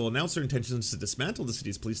Council announced their intentions to dismantle the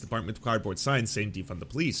city's police department with cardboard signs saying defund the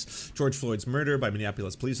police. George Floyd's murder by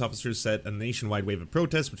Minneapolis police officers set a nationwide wave of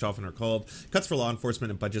protests, which often are called cuts for law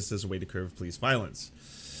enforcement and budgets as a way to curb police violence.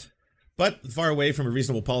 But far away from a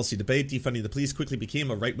reasonable policy debate, defunding the police quickly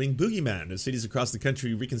became a right-wing boogeyman as cities across the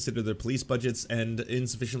country reconsidered their police budgets and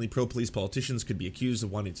insufficiently pro-police politicians could be accused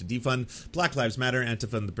of wanting to defund. Black Lives Matter,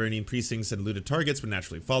 Antifa, and the burning precincts and looted targets would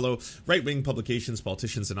naturally follow. Right-wing publications,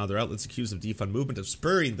 politicians, and other outlets accused of defund movement of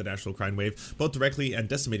spurring the national crime wave, both directly and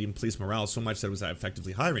decimating police morale so much that it was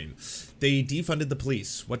effectively hiring. They defunded the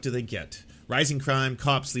police. What do they get? Rising crime,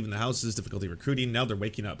 cops leaving the houses, difficulty recruiting, now they're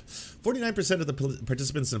waking up. 49% of the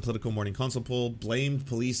participants in a political morning consult poll blamed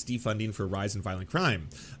police defunding for a rise in violent crime.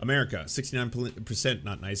 America, 69%,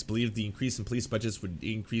 not nice, believed the increase in police budgets would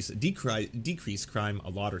decrease crime a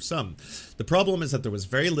lot or some. The problem is that there was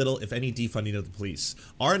very little, if any, defunding of the police.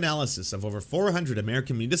 Our analysis of over 400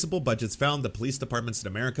 American municipal budgets found that police departments in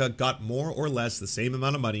America got more or less the same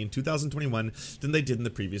amount of money in 2021 than they did in the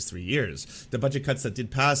previous 3 years. The budget cuts that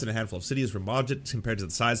did pass in a handful of cities were modest compared to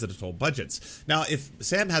the size of the total budgets. Now, if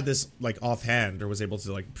Sam had this offhand or was able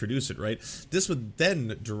to produce it, right, this would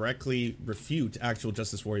then directly refute actual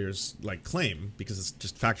Justice Warrior's claim because it's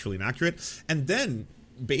just factually inaccurate, and then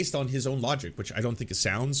based on his own logic, which I don't think is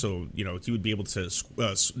sound, so he would be able to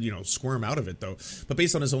squirm out of it though. But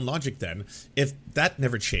based on his own logic, then if that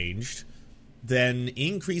never changed, then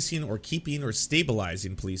increasing or keeping or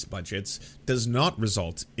stabilizing police budgets does not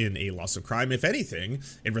result in a loss of crime. If anything,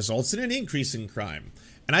 it results in an increase in crime.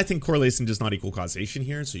 And I think correlation does not equal causation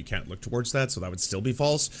here, so you can't look towards that, so that would still be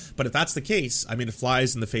false. But if that's the case, I mean, it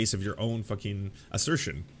flies in the face of your own fucking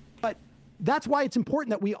assertion. But that's why it's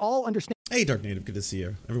important that we all understand. Hey, Dark Native, good to see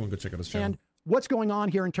you. Everyone go check out his channel. And what's going on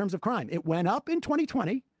here in terms of crime. It went up in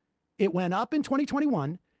 2020, it went up in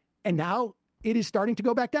 2021, and now it is starting to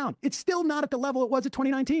go back down. It's still not at the level it was at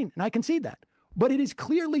 2019, and I concede that. But it is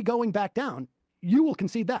clearly going back down. You will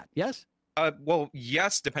concede that, yes? Well,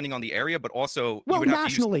 yes, depending on the area, but also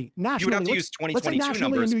nationally, you would have to use 2022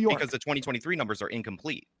 numbers because the 2023 numbers are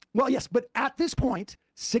incomplete. Well, yes, but at this point,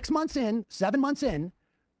 6 months in, 7 months in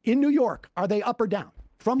New York, are they up or down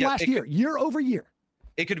from last year, year over year?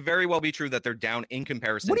 It could very well be true that they're down in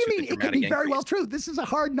comparison. What do to you mean? the It could be very increase. well true. This is a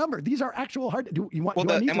hard number. These are actual hard. Do you want? Well,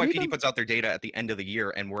 do I the need to read NYPD them? puts out their data at the end of the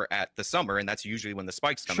year, and we're at the summer, and that's usually when the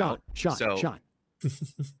spikes come out. Sean,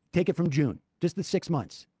 take it from June, just the 6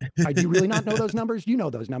 months. Do you really not know those numbers? You know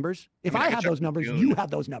those numbers. If I have those numbers, you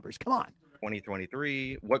have those numbers. Come on.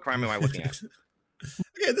 2023. What crime am I looking at?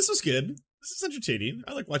 Okay, this was good. This is entertaining.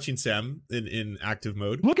 I like watching Sam in active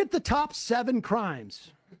mode. Look at the top 7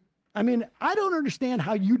 crimes. I mean, I don't understand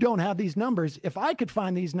how you don't have these numbers. If I could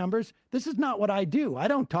find these numbers, this is not what I do. I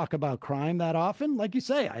don't talk about crime that often. Like you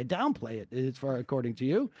say, I downplay it, as far according to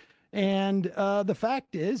you. And the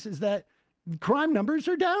fact is that crime numbers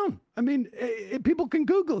are down. I mean, people can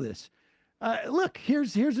Google this. Look,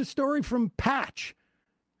 here's a story from Patch.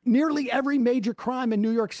 Nearly every major crime in New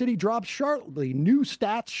York City drops sharply. New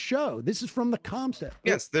stats show. This is from the ComStat.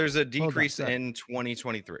 Yes, there's a decrease in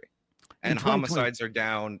 2023. And homicides are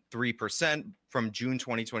down 3% from June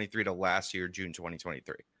 2023 to last year, June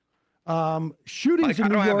 2023. Shootings in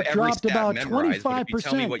New York dropped about 25%. If you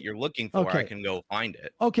tell me what you're looking for, I can go find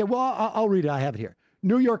it. Okay, well, I'll read it. I have it here.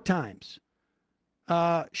 New York Times.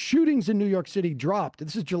 Shootings in New York City dropped.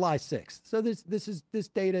 This is July 6th. So this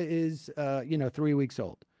data is 3 weeks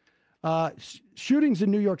old. Shootings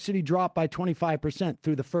in New York City dropped by 25%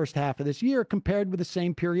 through the first half of this year compared with the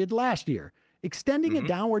same period last year, extending a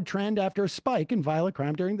downward trend after a spike in violent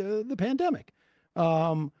crime during the pandemic.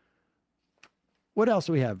 What else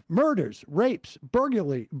do we have? Murders, rapes,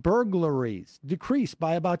 burglaries decreased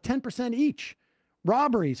by about 10% each.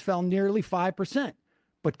 Robberies fell nearly 5%,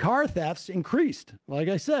 but car thefts increased, like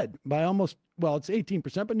I said, by almost, it's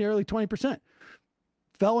 18%, but nearly 20%.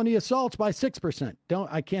 Felony assaults by 6%.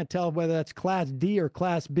 I can't tell whether that's Class D or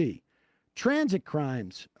Class B. Transit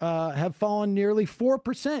crimes have fallen nearly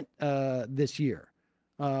 4% this year.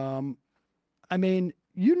 I mean,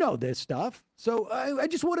 you know this stuff. So I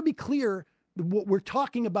just want to be clear. What we're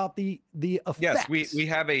talking about the effects. Yes, we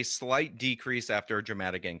have a slight decrease after a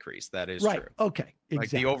dramatic increase. That is right. True. Okay. Exactly. Like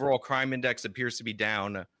the overall crime index appears to be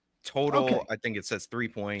down. Total, I think it says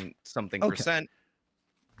 3.something%.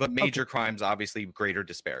 But major crimes, obviously, greater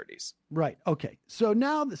disparities. Right. Okay. So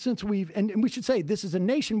now, since and we should say this is a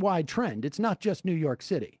nationwide trend. It's not just New York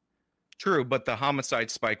City. True, but the homicide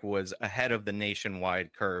spike was ahead of the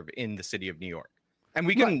nationwide curve in the city of New York. And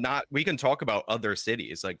we can talk about other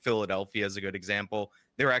cities, like Philadelphia is a good example.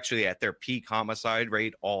 They're actually at their peak homicide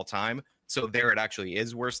rate all time. So there it actually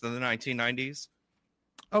is worse than the 1990s.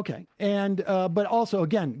 Okay. And but also,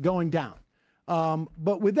 again, going down.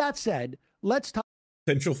 But with that said, let's talk.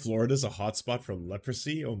 Central Florida is a hotspot for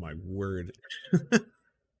leprosy. Oh my word.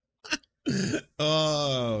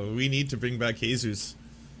 Oh, we need to bring back Jesus.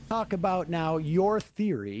 Talk about now your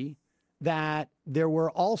theory that there were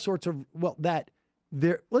all sorts of,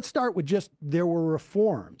 let's start with just there were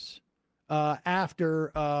reforms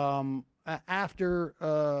after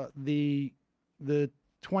the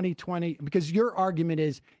 2020, because your argument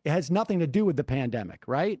is it has nothing to do with the pandemic,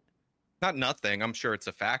 right? Not nothing. I'm sure it's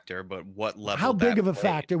a factor, but what level? How big of a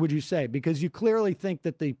factor would you say? Because you clearly think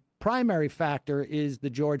that the primary factor is the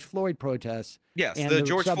George Floyd protests. Yes, the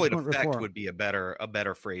George Floyd effect would be a better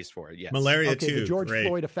phrase for it. Yes, malaria too. The George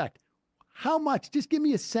Floyd effect. How much? Just give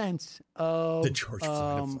me a sense of the George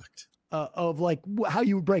Floyd effect. Of like how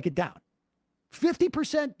you would break it down.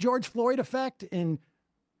 50% George Floyd effect and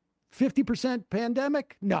 50%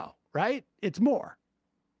 pandemic? No, right? It's more.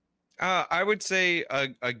 I would say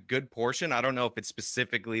a good portion. I don't know if it's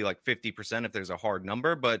specifically like 50% if there's a hard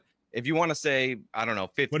number, but if you want to say, I don't know,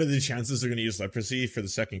 50. What are the chances they're going to use leprosy for the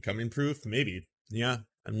second coming proof? Maybe. Yeah.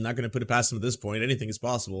 I'm not going to put it past them at this point. Anything is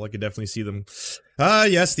possible. I could definitely see them.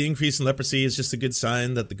 Yes, the increase in leprosy is just a good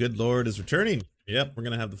sign that the good Lord is returning. Yep, we're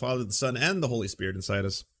going to have the Father, the Son, and the Holy Spirit inside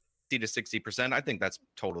us. 50 to 60%. I think that's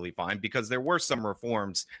totally fine because there were some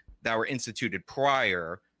reforms that were instituted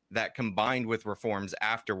prior that combined with reforms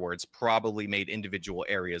afterwards probably made individual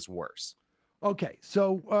areas worse. Okay,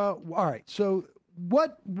 so all right. So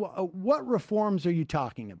what reforms are you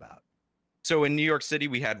talking about? So in New York City,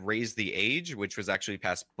 we had Raise the Age, which was actually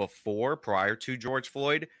passed prior to George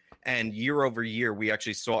Floyd. And year over year, we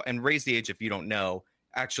actually saw, and Raise the Age, if you don't know,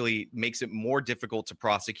 actually makes it more difficult to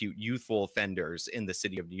prosecute youthful offenders in the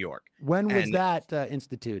city of New York. When was that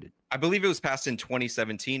instituted? I believe it was passed in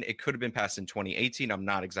 2017. It could have been passed in 2018. I'm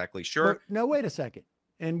not exactly sure. No, wait a second.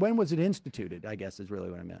 And when was it instituted? I guess is really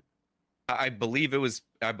what I meant. I believe it was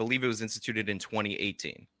instituted in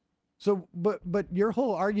 2018. So, but your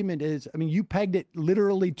whole argument is, I mean, you pegged it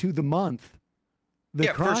literally to the month the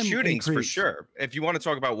crime for shootings, for increase. sure. If you want to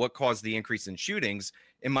talk about what caused the increase in shootings,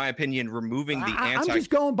 in my opinion, removing the I'm just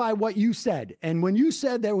going by what you said. And when you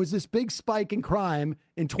said there was this big spike in crime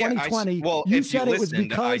in 2020, you said it was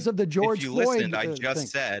because of the George Floyd I just thing.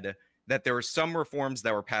 said that there were some reforms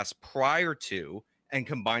that were passed prior to and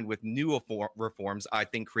combined with new reforms, I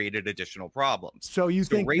think created additional problems. So you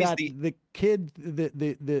think that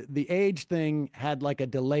the age thing had like a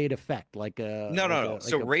delayed effect, like a no.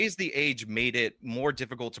 So raise the age made it more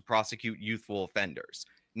difficult to prosecute youthful offenders.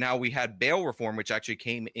 Now we had bail reform, which actually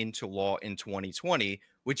came into law in 2020,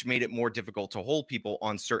 which made it more difficult to hold people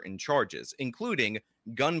on certain charges, including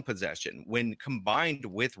gun possession. When combined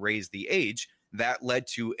with raise the age, that led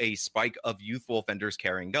to a spike of youthful offenders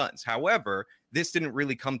carrying guns. However, this didn't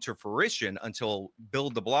really come to fruition until Bill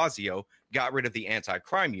de Blasio got rid of the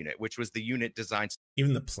anti-crime unit, which was the unit designed.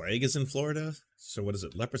 Even the plague is in Florida. So what is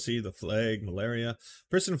it? Leprosy, the plague, malaria.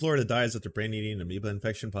 Person in Florida dies after brain-eating amoeba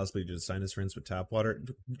infection, possibly due to sinus rinse with tap water.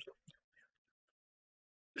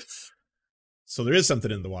 So there is something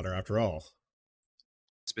in the water after all.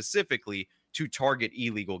 Specifically to target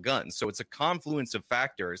illegal guns. So it's a confluence of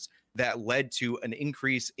factors that led to an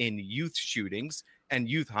increase in youth shootings and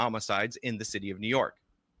youth homicides in the city of New York.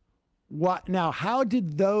 What now? How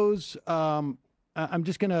did those? I'm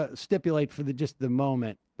just going to stipulate for just the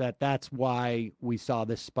moment that that's why we saw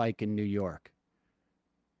this spike in New York.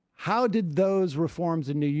 How did those reforms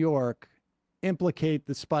in New York implicate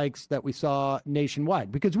the spikes that we saw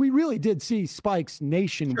nationwide? Because we really did see spikes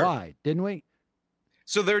nationwide, didn't we?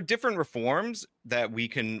 So there are different reforms that we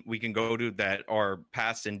can go to that are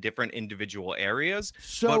passed in different individual areas.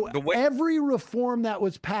 So every reform that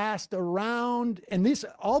was passed around, and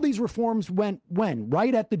all these reforms went when?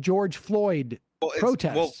 Right at the George Floyd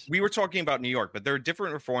protests. Well, we were talking about New York, but there are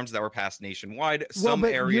different reforms that were passed nationwide. Some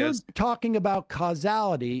areas. You're talking about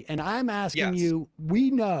causality, and I'm asking you,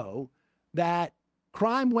 we know that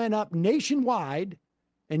crime went up nationwide,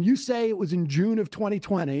 and you say it was in June of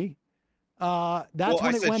 2020. That's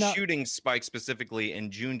when it went up. Shooting spiked specifically in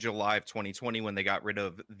June, July of 2020 when they got rid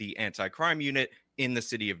of the anti-crime unit in the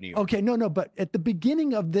city of New York. Okay, no, but at the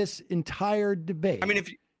beginning of this entire debate, I mean,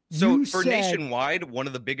 nationwide, one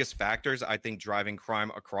of the biggest factors I think driving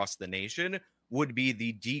crime across the nation would be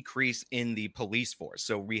the decrease in the police force.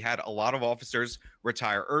 So we had a lot of officers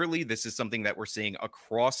retire early. This is something that we're seeing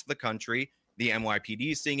across the country. The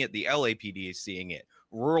NYPD is seeing it. The LAPD is seeing it.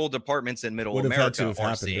 Rural departments in Middle America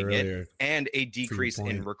are seeing it, and a decrease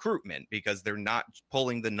in recruitment because they're not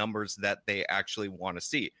pulling the numbers that they actually want to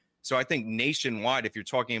see. So I think nationwide, if you're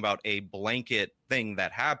talking about a blanket thing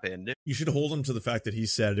that happened, you should hold him to the fact that he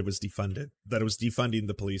said it was defunded, that it was defunding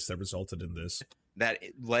the police that resulted in this. That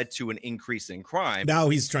led to an increase in crime. Now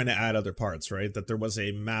he's trying to add other parts, right? That there was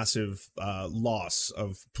a massive loss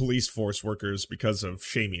of police force workers because of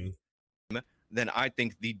shaming. Then I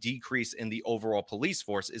think the decrease in the overall police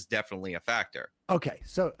force is definitely a factor. Okay,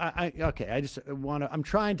 so I'm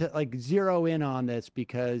trying to zero in on this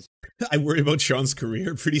because I worry about Sean's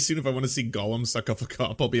career. Pretty soon, if I want to see Gollum suck up a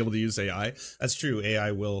cop, I'll be able to use AI. That's true.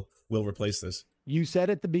 AI will replace this. You said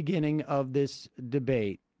at the beginning of this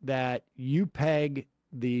debate that you peg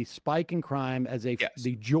the spike in crime as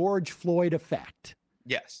the George Floyd effect.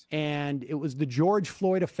 Yes. And it was the George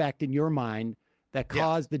Floyd effect in your mind that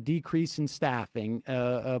caused the decrease in staffing,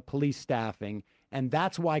 police staffing, and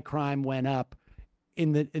that's why crime went up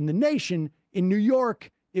in the nation. In New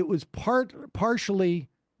York, it was partially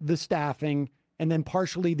the staffing, and then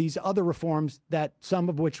partially these other reforms that some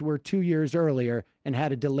of which were 2 years earlier and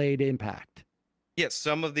had a delayed impact. Yes,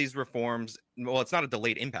 some of these reforms. Well, it's not a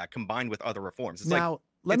delayed impact combined with other reforms. It's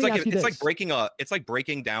like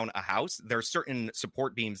breaking down a house. There are certain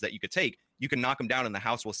support beams that you could take. You can knock them down and the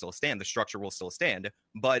house will still stand. The structure will still stand.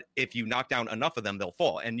 But if you knock down enough of them, they'll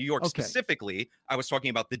fall. And New York specifically, I was talking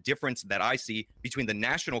about the difference that I see between the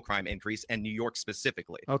national crime increase and New York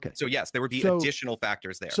specifically. Okay. So yes, there would be additional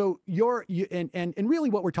factors there. So and really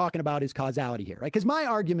what we're talking about is causality here, right? Because my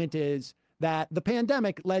argument is that the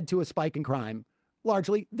pandemic led to a spike in crime.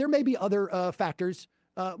 Largely, there may be other factors.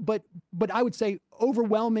 But I would say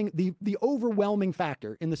the overwhelming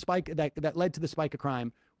factor in the spike that led to the spike of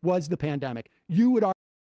crime was the pandemic. You would argue.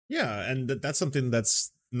 Yeah, and that's something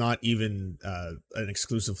that's not even an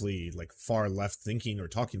exclusively far left thinking or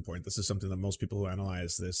talking point. This is something that most people who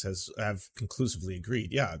analyze this have conclusively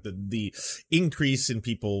agreed. Yeah, the increase in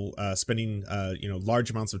people spending large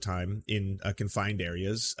amounts of time in confined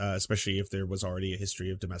areas, especially if there was already a history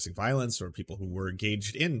of domestic violence or people who were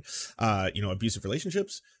engaged in abusive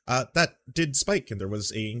relationships, that did spike, and there was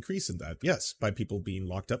an increase in that. Yes, by people being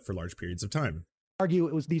locked up for large periods of time. Argue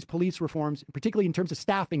it was these police reforms, particularly in terms of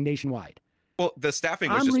staffing nationwide. Well, the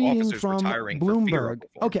staffing was I'm just reading officers from retiring Bloomberg.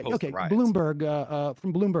 for fear of Okay, riots. Bloomberg,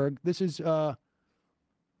 from Bloomberg. This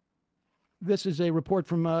is a report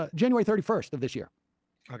from January 31st of this year.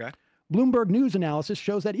 Okay. Bloomberg News analysis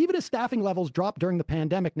shows that even as staffing levels dropped during the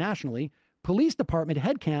pandemic nationally, police department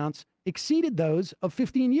headcounts exceeded those of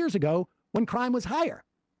 15 years ago when crime was higher.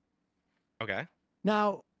 Okay.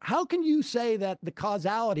 Now, how can you say that the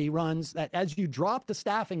causality runs that as you drop the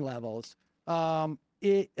staffing levels,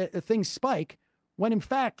 things spike, when in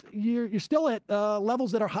fact you're still at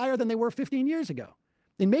levels that are higher than they were 15 years ago?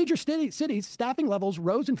 In major cities, staffing levels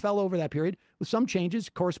rose and fell over that period, with some changes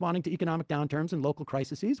corresponding to economic downturns and local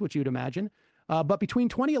crises, which you'd imagine. But between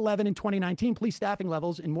 2011 and 2019, police staffing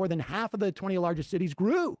levels in more than half of the 20 largest cities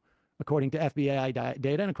grew, according to FBI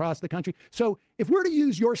data, and across the country. So if we're to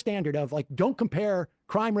use your standard of like, don't compare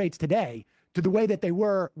crime rates today to the way that they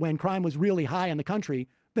were when crime was really high in the country,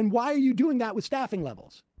 then why are you doing that with staffing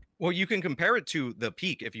levels? Well, you can compare it to the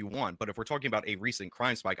peak if you want, but if we're talking about a recent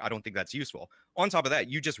crime spike, I don't think that's useful. On top of that,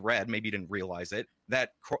 you just read, maybe you didn't realize it,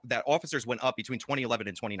 that officers went up between 2011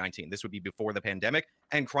 and 2019. This would be before the pandemic,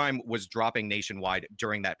 and crime was dropping nationwide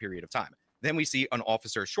during that period of time. Then we see an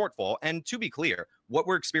officer shortfall, and to be clear, what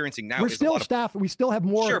we're experiencing now is still staff. We still have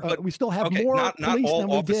more. Sure, but, we still have more not police all than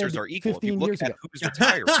we officers did are equal. 15 if you look years at ago. who's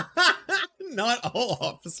retired. Not all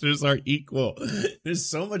officers are equal. There's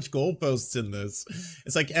so much goalposts in this.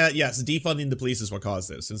 It's like, yes, defunding the police is what caused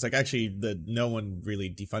this. And it's like, actually, no one really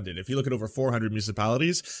defunded. If you look at over 400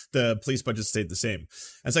 municipalities, the police budget stayed the same. And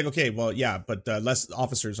it's like, okay, well, yeah, but less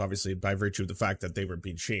officers, obviously, by virtue of the fact that they were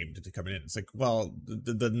being shamed to come in. It's like, well,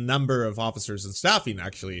 the number of officers and staffing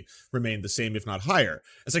actually remained the same, if not higher.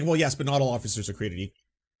 It's like, well, yes, but not all officers are created equal.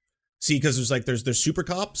 See, because there's super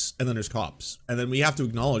cops and then there's cops. And then we have to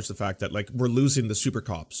acknowledge the fact that, like, we're losing the super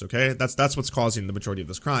cops, okay? That's what's causing the majority of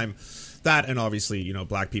this crime. That, and obviously,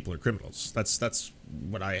 black people are criminals. That's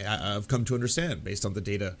what I have come to understand based on the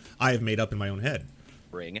data I have made up in my own head.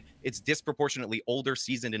 It's disproportionately older,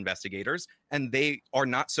 seasoned investigators, and they are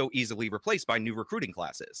not so easily replaced by new recruiting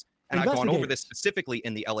classes. And I've gone over this specifically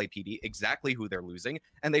in the LAPD, exactly who they're losing,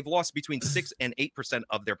 and they've lost between 6 and 8%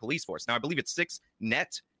 of their police force. Now, I believe it's 6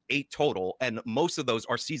 net, 8 total, and most of those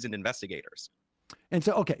are seasoned investigators. And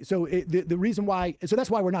so, okay, so the reason why, so that's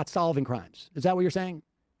why we're not solving crimes. Is that what you're saying?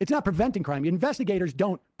 It's not preventing crime. Investigators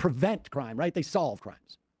don't prevent crime, right? They solve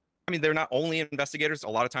crimes. I mean, they're not only investigators. A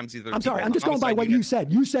lot of times, either. I'm sorry, I'm just going by what you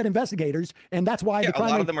said. You said investigators, and that's why the crime.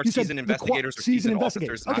 A lot of them are seasoned investigators or seasoned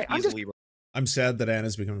investigators. Okay, I'm sad that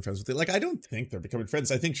Anna's becoming friends with it. Like, I don't think they're becoming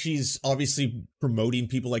friends. I think she's obviously promoting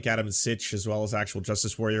people like Adam Sitch, as well as actual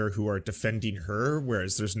Justice Warrior, who are defending her,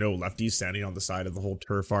 whereas there's no lefties standing on the side of the whole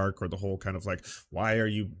turf arc or the whole kind of like, why are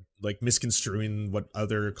you like misconstruing what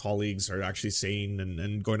other colleagues are actually saying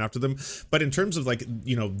and going after them. But in terms of like,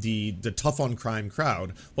 the tough on crime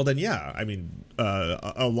crowd, well then, yeah, I mean,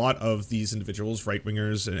 a lot of these individuals, right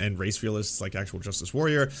wingers and race realists like actual Justice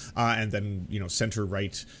Warrior, and then, center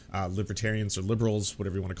right libertarians or liberals,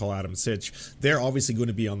 whatever you want to call Adam Sitch, they're obviously going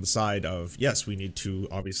to be on the side of, yes, we need to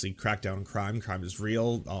obviously crack down on crime. Crime is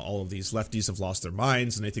real. All of these lefties have lost their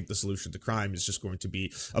minds. And I think the solution to crime is just going to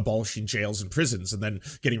be abolishing jails and prisons and then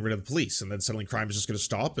getting rid of the police, and then suddenly crime is just going to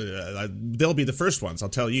stop. They'll be the first ones, I'll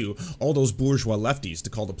tell you, all those bourgeois lefties, to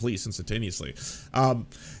call the police instantaneously.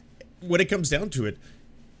 When it comes down to it,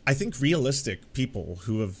 I think realistic people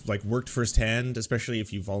who have like worked firsthand, especially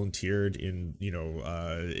if you volunteered in,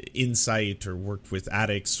 Insight or worked with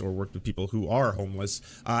addicts or worked with people who are homeless,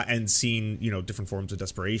 and seen, different forms of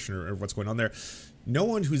desperation or what's going on there. No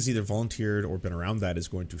one who's either volunteered or been around that is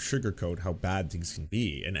going to sugarcoat how bad things can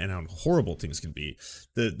be and how horrible things can be.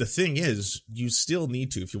 The thing is, you still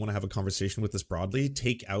need to, if you want to have a conversation with this broadly,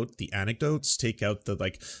 take out the anecdotes, take out the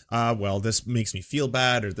like, well, this makes me feel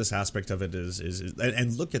bad, or this aspect of it is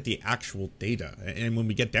and look at the actual data. And when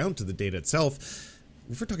we get down to the data itself,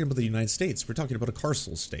 if we're talking about the United States, we're talking about a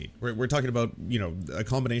carceral state. We're talking about, a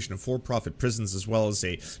combination of for-profit prisons as well as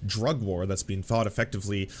a drug war that's being fought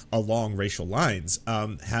effectively along racial lines,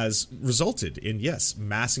 has resulted in, yes,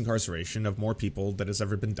 mass incarceration of more people than has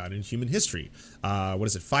ever been done in human history.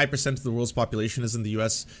 5% of the world's population is in the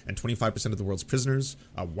U.S. and 25% of the world's prisoners.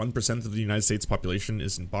 1% of the United States population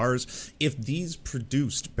is in bars. If these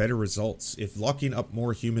produced better results, if locking up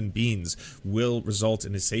more human beings will result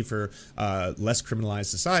in a safer, less criminalized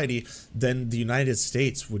civilized society, then the United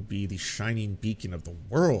States would be the shining beacon of the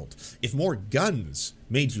world. If more guns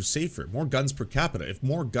made you safer, more guns per capita, if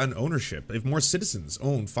more gun ownership, if more citizens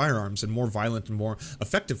owned firearms and more violent and more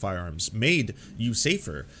effective firearms made you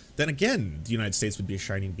safer, then again, the United States would be a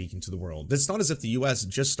shining beacon to the world. It's not as if the US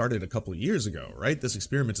just started a couple of years ago, right? This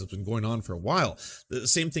experiment has been going on for a while. The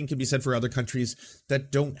same thing can be said for other countries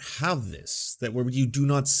that don't have this, that where you do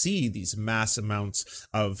not see these mass amounts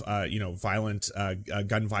of, violent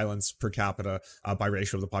gun violence per capita by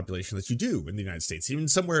ratio of the population that you do in the United States, even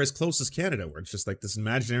somewhere as close as Canada, where it's just like this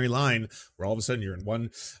imaginary line where all of a sudden you're in one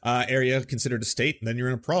area considered a state, and then you're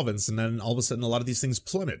in a province, and then all of a sudden a lot of these things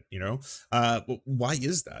plummet, why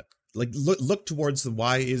is that? Like, look towards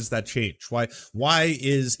why is that change? Why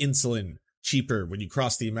is insulin cheaper when you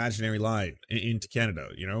cross the imaginary line into Canada?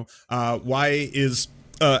 Why is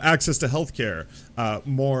access to healthcare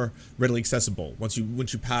more readily accessible once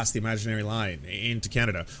you pass the imaginary line into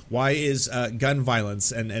Canada? Why is gun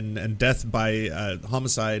violence and death by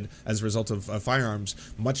homicide as a result of firearms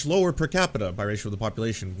much lower per capita by ratio of the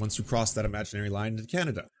population once you cross that imaginary line into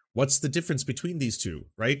Canada? What's the difference between these two,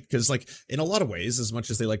 right? Because, like, in a lot of ways, as much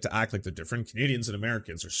as they like to act like they're different, Canadians and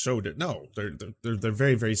Americans are so no, they're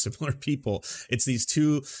very, very similar people. It's these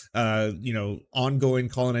two, ongoing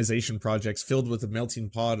colonization projects filled with a melting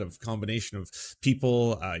pot of combination of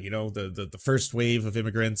people. The first wave of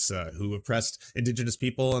immigrants who oppressed Indigenous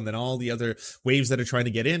people, and then all the other waves that are trying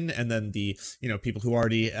to get in, and then the people who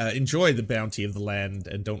already enjoy the bounty of the land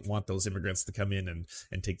and don't want those immigrants to come in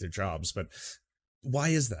and take their jobs, but. Why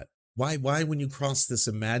is that? Why when you cross this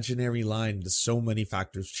imaginary line, does so many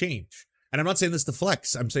factors change? And I'm not saying this to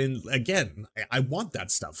flex. I'm saying, again, I want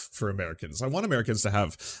that stuff for Americans. I want Americans to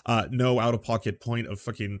have no out-of-pocket point of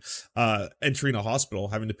fucking entering a hospital,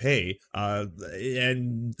 having to pay,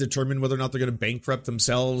 and determine whether or not they're going to bankrupt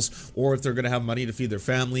themselves or if they're going to have money to feed their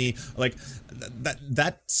family. Like,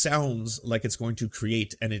 that sounds like it's going to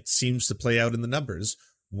create, and it seems to play out in the numbers,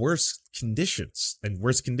 worse conditions, and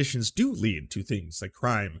worse conditions do lead to things like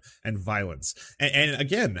crime and violence. And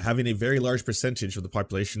again, having a very large percentage of the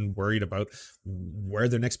population worried about where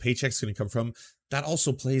their next paycheck's going to come from, that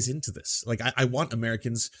also plays into this. Like, I want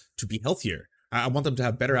Americans to be healthier. I want them to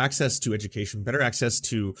have better access to education, better access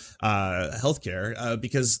to healthcare,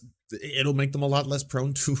 because it'll make them a lot less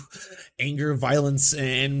prone to anger, violence,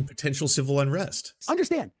 and potential civil unrest.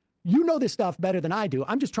 Understand, you know this stuff better than I do.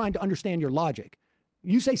 I'm just trying to understand your logic.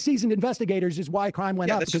 You say seasoned investigators is why crime went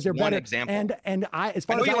up because they're better. Example. And as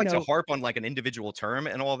far as I know, you like to harp on like an individual term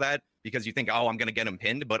and all that because you think, oh, I'm going to get them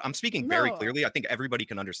pinned. But I'm speaking very clearly. I think everybody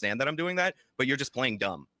can understand that I'm doing that, but you're just playing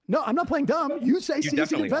dumb. No, I'm not playing dumb. You say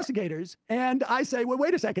seasoned investigators, and I say, well,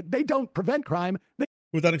 wait a second. They don't prevent crime.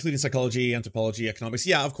 Without including psychology, anthropology, economics.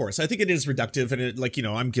 Yeah, of course. I think it is reductive, and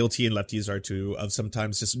I'm guilty, and lefties are too, of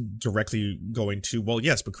sometimes just directly going to, well,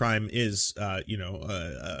 yes, but crime is, a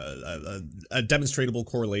demonstrable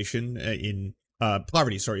correlation in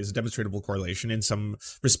poverty, is a demonstrable correlation in some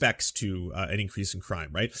respects to an increase in crime,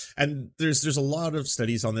 right? And there's a lot of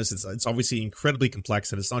studies on this. It's obviously incredibly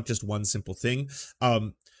complex, and it's not just one simple thing.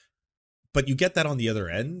 But you get that on the other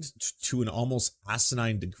end to an almost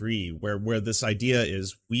asinine degree where this idea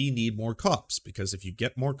is we need more cops, because if you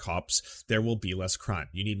get more cops, there will be less crime.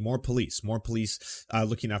 You need more police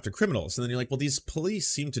looking after criminals. And then you're like, well, these police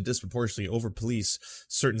seem to disproportionately over-police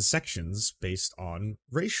certain sections based on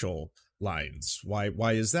racial lines.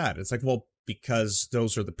 Why is that? It's like, well, because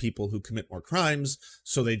those are the people who commit more crimes,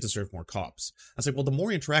 so they deserve more cops. I was like, well, the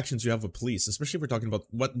more interactions you have with police, especially if we're talking about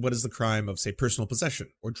what is the crime of, say, personal possession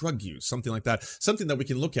or drug use, something like that, something that we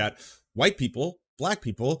can look at. White people, black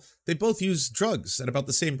people, they both use drugs at about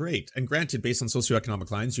the same rate. And granted, based on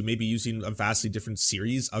socioeconomic lines, you may be using a vastly different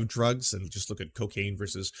series of drugs, and just look at cocaine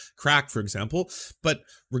versus crack, for example. But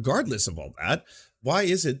regardless of all that, why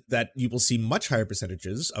is it that you will see much higher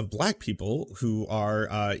percentages of black people who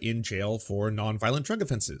are in jail for nonviolent drug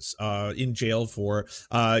offenses, in jail for,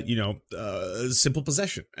 simple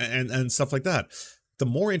possession and stuff like that? The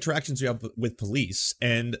more interactions you have with police,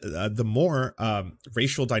 and the more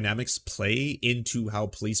racial dynamics play into how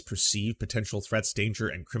police perceive potential threats, danger,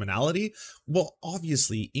 and criminality, will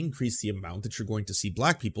obviously increase the amount that you're going to see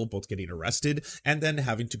black people both getting arrested and then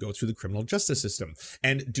having to go through the criminal justice system.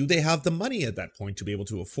 And do they have the money at that point to be able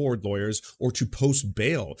to afford lawyers or to post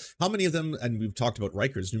bail? How many of them, and we've talked about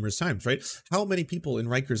Rikers numerous times, right? How many people in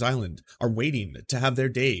Rikers Island are waiting to have their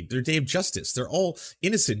day of justice? They're all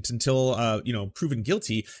innocent until, proven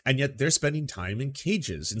guilty, and yet they're spending time in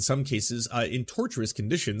cages, in some cases in torturous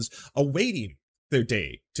conditions, awaiting their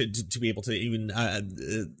day to be able to even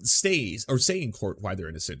stay in court why they're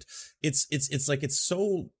innocent. It's like, it's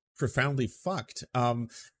so profoundly fucked. And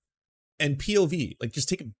POV, like, just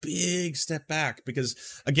take a big step back,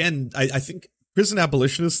 because again, I think prison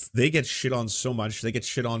abolitionists, they get shit on so much. They get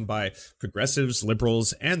shit on by progressives,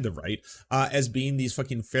 liberals, and the right, as being these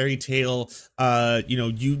fucking fairy tale,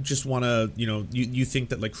 you just want to, you think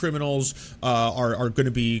that like criminals are going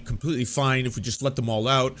to be completely fine if we just let them all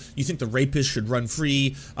out. You think the rapists should run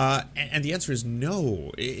free. And the answer is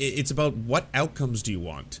no. It's about what outcomes do you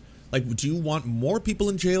want? Like, do you want more people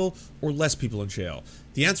in jail or less people in jail?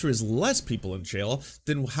 The answer is less people in jail.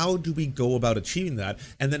 Then how do we go about achieving that?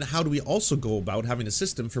 And then how do we also go about having a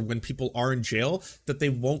system for when people are in jail that they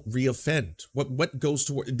won't reoffend? What goes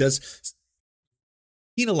toward, does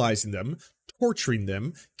penalizing them, torturing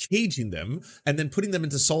them, caging them, and then putting them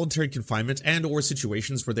into solitary confinement and or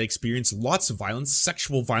situations where they experience lots of violence,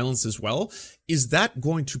 sexual violence as well, is that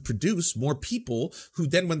going to produce more people who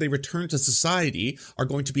then when they return to society are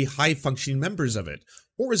going to be high functioning members of it?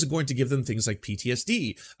 Or is it going to give them things like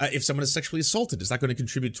PTSD? If someone is sexually assaulted, is that going to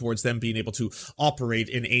contribute towards them being able to operate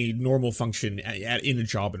in a normal function in a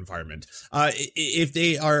job environment? If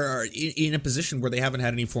they are in a position where they haven't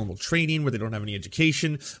had any formal training, where they don't have any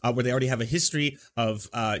education, where they already have a history of,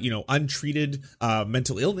 untreated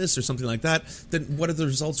mental illness or something like that, then what are the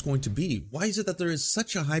results going to be? Why is it that there is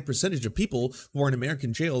such a high percentage of people who are in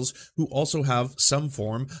American jails who also have some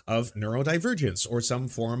form of neurodivergence or some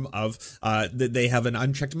form of, they have an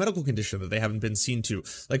unchecked medical condition that they haven't been seen to?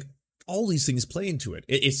 Like, all these things play into it.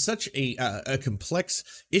 It's such a complex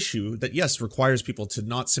issue that, yes, requires people to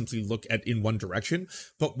not simply look at in one direction.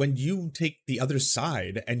 But when you take the other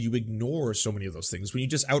side and you ignore so many of those things, when you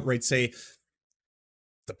just outright say,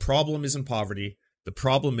 the problem isn't poverty, the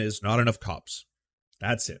problem is not enough cops.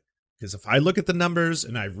 That's it. Because if I look at the numbers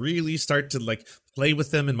and I really start to like play with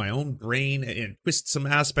them in my own brain and twist some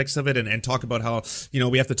aspects of it and talk about how,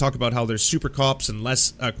 we have to talk about how there's super cops and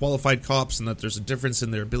less qualified cops and that there's a difference in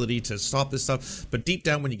their ability to stop this stuff. But deep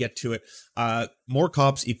down, when you get to it, more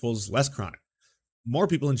cops equals less crime. More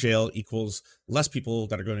people in jail equals less people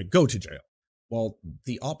that are going to go to jail. Well,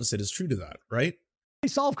 the opposite is true to that, right? They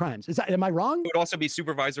solve crimes. Am I wrong? It would also be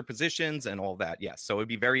supervisor positions and all that. Yes. So it'd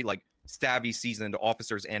be very like savvy, seasoned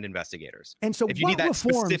officers and investigators. And so if you need that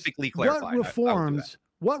specifically clarified,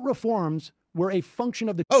 what reforms were a function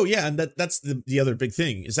of the... Oh yeah. And that's the other big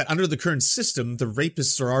thing is that under the current system, the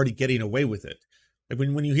rapists are already getting away with it. Like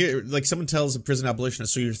when you hear, like someone tells a prison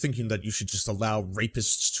abolitionist, so you're thinking that you should just allow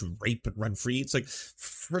rapists to rape and run free. It's like,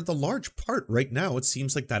 for the large part right now, it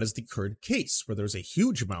seems like that is the current case, where there's a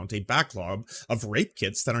huge amount, a backlog of rape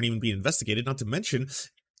kits that aren't even being investigated. Not to mention,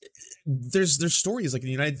 there's stories like in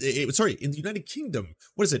the United Kingdom,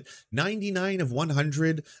 what is it? 99 of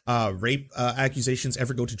 100 rape accusations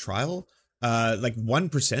ever go to trial. Like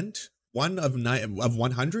 1%, 1 of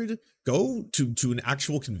 100 go to an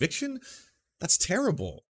actual conviction. That's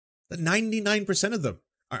terrible. That 99% of them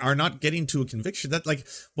are not getting to a conviction. That like,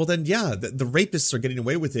 well then, yeah, the rapists are getting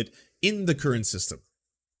away with it in the current system.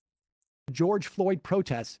 George Floyd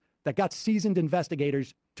protests that got seasoned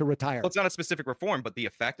investigators to retire. Well, it's not a specific reform, but the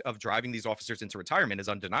effect of driving these officers into retirement is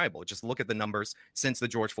undeniable. Just look at the numbers since the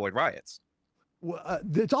George Floyd riots. Well,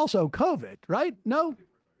 it's also COVID, right? No.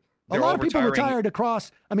 A lot of people retired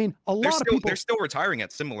across. I mean, they're still retiring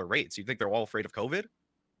at similar rates. You think they're all afraid of COVID?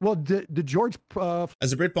 Well, the George...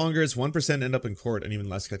 As a Brit bongers, 1% end up in court and even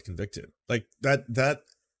less get convicted. Like that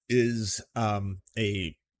is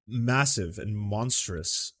a massive and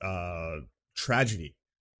monstrous tragedy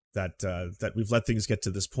that we've let things get to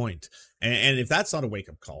this point. And if that's not a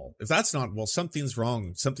wake-up call, if that's not, well, something's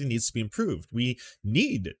wrong, something needs to be improved. We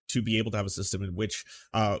need to be able to have a system in which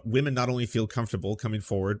women not only feel comfortable coming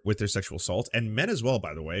forward with their sexual assault, and men as well,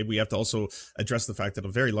 by the way. We have to also address the fact that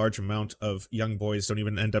a very large amount of young boys don't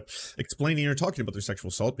even end up explaining or talking about their sexual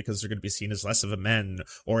assault because they're going to be seen as less of a man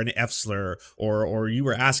or an F slur or you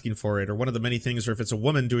were asking for it, or one of the many things, or if it's a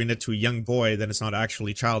woman doing it to a young boy, then it's not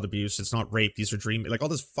actually child abuse, it's not rape, these are dream, like all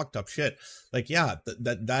this fucked up shit. Like, yeah,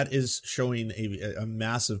 that is showing a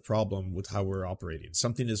massive problem with how we're operating.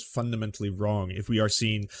 Something is fundamentally wrong if we are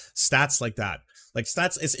seeing stats like that. Like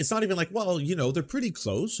stats, it's not even like, well, they're pretty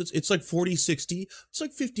close. It's like 40-60. It's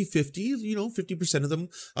like 50-50. 50% of them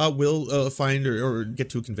will find or get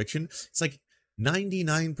to a conviction. It's like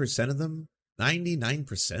 99% of them,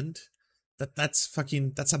 99%.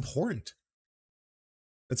 That's abhorrent.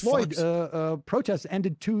 It's Floyd protests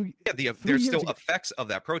ended 2 Yeah, there's still effects of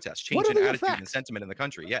that protest, change in attitude and sentiment in the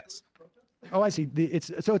country. Yes. Oh, I see. It's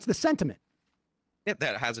the sentiment. Yeah,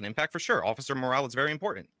 that has an impact for sure. Officer morale is very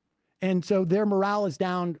important. And so their morale is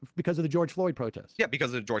down because of the George Floyd protests. Yeah,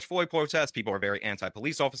 because of the George Floyd protests, people are very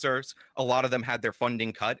anti-police officers. A lot of them had their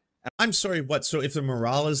funding cut I'm sorry, what? So if the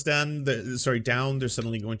morale is down, they're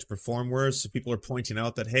suddenly going to perform worse. People are pointing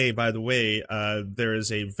out that, hey, by the way, there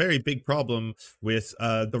is a very big problem with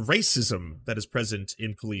the racism that is present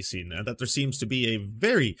in policing, and that there seems to be a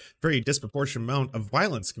very, very disproportionate amount of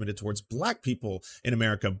violence committed towards black people in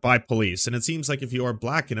America by police. And it seems like if you are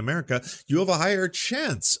black in America, you have a higher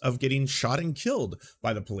chance of getting shot and killed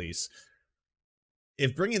by the police.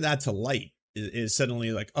 If bringing that to light is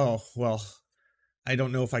suddenly like, oh, well, I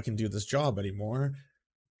don't know if I can do this job anymore,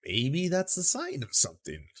 maybe that's a sign of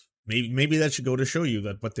something. Maybe that should go to show you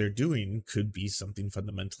that what they're doing could be something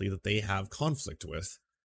fundamentally that they have conflict with.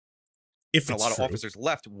 If a lot true. of officers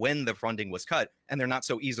left when the funding was cut, and they're not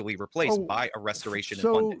so easily replaced by a restoration in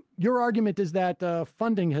funding. So your argument is that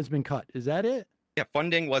funding has been cut. Is that it? Yeah,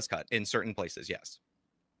 funding was cut in certain places, yes.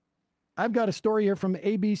 I've got a story here from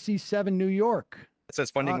ABC7 New York. It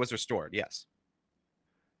says funding was restored, yes.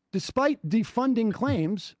 Despite defunding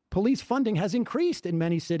claims, police funding has increased in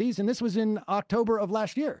many cities, and this was in October of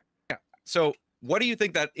last year. Yeah. So what do you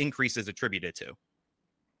think that increase is attributed to?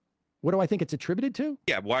 What do I think it's attributed to?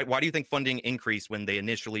 Yeah, why do you think funding increased when they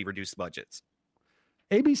initially reduced budgets?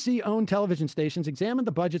 ABC-owned television stations examined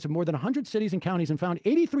the budgets of more than 100 cities and counties and found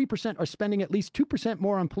 83% are spending at least 2%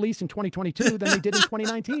 more on police in 2022 than they did in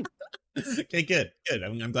 2019. Okay, good.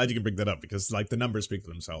 I'm glad you can bring that up because, like, the numbers speak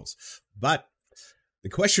for themselves. But the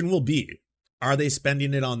question will be, are they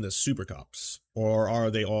spending it on the super cops, or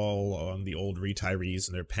are they all on the old retirees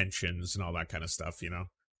and their pensions and all that kind of stuff, you know?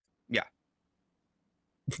 Yeah.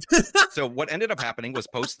 So what ended up happening was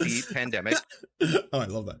post the pandemic. Oh, I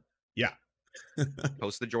love that. Yeah.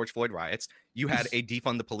 Post the George Floyd riots, you had a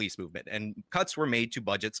defund the police movement, and cuts were made to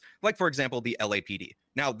budgets, like, for example, the LAPD.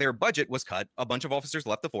 Now, their budget was cut. A bunch of officers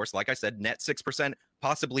left the force. Like I said, net 6%,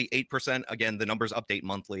 possibly 8%. Again, the numbers update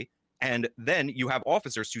monthly. And then you have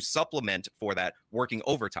officers to supplement for that working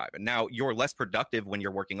overtime. And now you're less productive when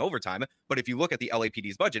you're working overtime. But if you look at the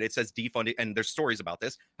LAPD's budget, it says defunding, and there's stories about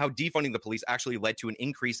this, how defunding the police actually led to an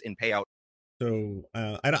increase in payout. So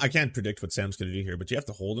I can't predict what Sam's going to do here, but you have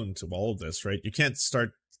to hold him to all of this, right? You can't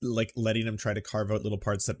start like letting him try to carve out little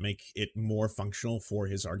parts that make it more functional for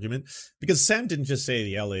his argument, because Sam didn't just say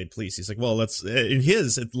the LA police. He's like, well, let's in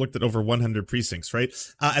his, it looked at over 100 precincts, right?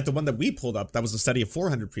 At the one that we pulled up, that was a study of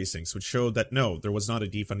 400 precincts, which showed that no, there was not a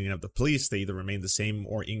defunding of the police. They either remained the same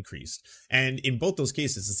or increased. And in both those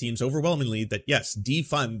cases, it seems overwhelmingly that yes, the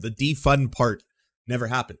defund part never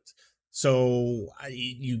happened. So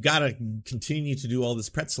you gotta continue to do all this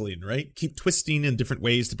pretzeling, right? Keep twisting in different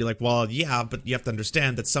ways to be like, well, yeah, but you have to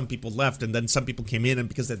understand that some people left and then some people came in, and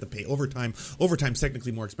because they had to pay overtime's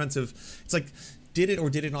technically more expensive. It's like, did it or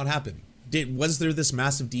did it not happen? Was there this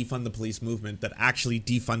massive defund the police movement that actually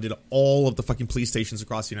defunded all of the fucking police stations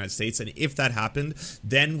across the United States? And if that happened,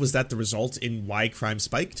 then was that the result in why crime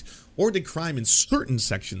spiked? Or did crime in certain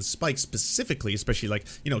sections spike specifically, especially like,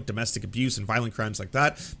 you know, domestic abuse and violent crimes like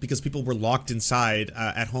that, because people were locked inside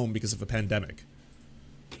at home because of a pandemic?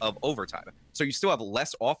 Of overtime. So you still have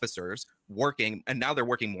less officers working, and now they're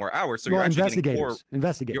working more hours. So well, you're actually getting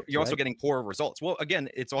investigators. You're also getting poorer results. Well, again,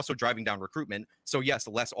 it's also driving down recruitment. So yes,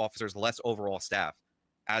 less officers, less overall staff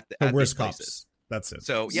at worse these cops. Places. That's it.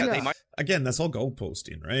 So yeah, they might. Again, that's all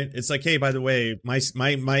goalposting, right? It's like, hey, by the way,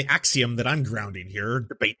 my axiom that I'm grounding here,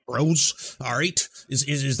 debate bros, all right,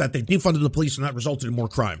 is that they defunded the police and that resulted in more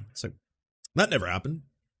crime. It's like, that never happened.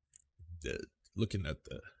 Looking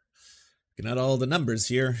at all the numbers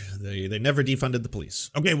here, they never defunded the police.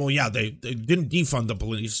 Okay, well, yeah, they didn't defund the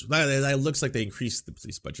police. That looks like they increased the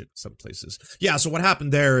police budget in some places. Yeah, so what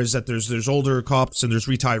happened there is that there's older cops and there's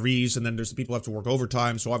retirees, and then there's the people who have to work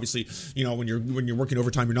overtime. So obviously, you know, when you're working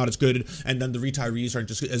overtime, you're not as good, and then the retirees aren't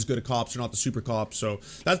just as good at cops. They're not the super cops. So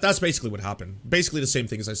that's basically what happened. Basically the same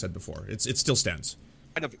thing as I said before. It still stands.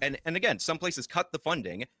 And again, some places cut the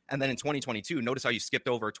funding, and then in 2022, notice how you skipped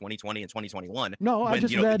over 2020 and 2021. No, I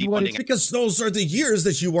just read what it's because those are the years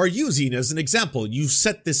that you are using as an example. You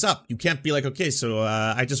set this up. You can't be like, okay, so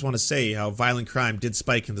I just want to say how violent crime did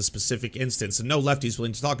spike in the specific instance, and no lefty's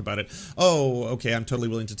willing to talk about it. Oh, okay, I'm totally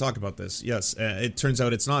willing to talk about this. Yes, it turns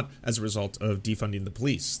out it's not as a result of defunding the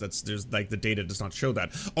police. There's like the data does not show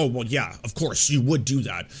that. Oh, well, yeah, of course you would do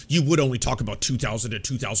that. You would only talk about 2000 to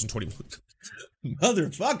 2021.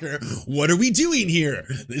 Motherfucker, what are we doing here?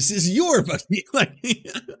 This is your buddy. Like,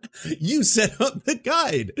 you set up the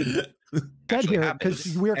guide. Get here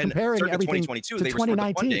because we're comparing everything 2022, to they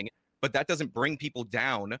 2019. Funding, but that doesn't bring people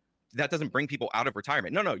down. That doesn't bring people out of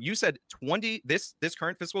retirement. No, you said this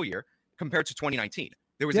current fiscal year compared to 2019.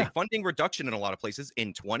 There was a funding reduction in a lot of places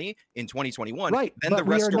in 2021. Right. Then the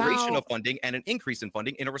restoration of funding and an increase in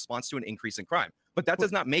funding in a response to an increase in crime. But that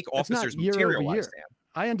does not make officers materialize, Sam.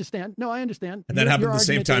 I understand. No, I understand. And that happened at the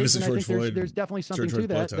same time as George Floyd. There's definitely something to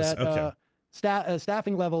that.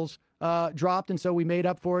 Staffing levels dropped, and so we made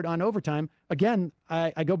up for it on overtime. Again,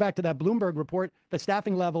 I go back to that Bloomberg report that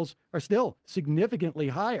staffing levels are still significantly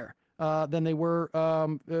higher than they were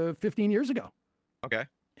 15 years ago. Okay.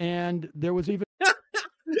 And there was even...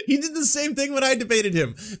 He did the same thing when I debated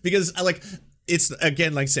him, because it's,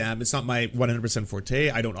 again, like Sam, it's not my 100% forte.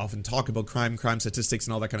 I don't often talk about crime statistics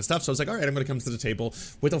and all that kind of stuff. So I was like, all right, I'm going to come to the table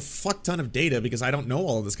with a fuck ton of data because I don't know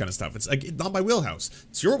all of this kind of stuff. It's like not my wheelhouse.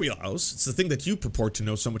 It's your wheelhouse. It's the thing that you purport to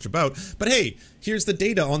know so much about. But hey, here's the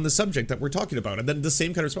data on the subject that we're talking about. And then the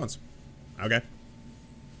same kind of response.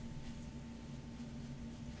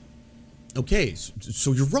 Okay,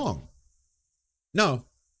 so you're wrong. No,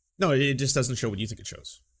 it just doesn't show what you think it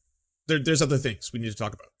shows. There's other things we need to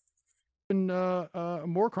talk about.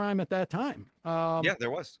 More crime at that time. Yeah, there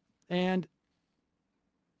was. And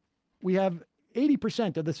we have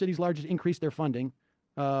 80% of the city's largest increase their funding.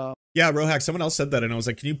 Yeah, Rohack, someone else said that, and I was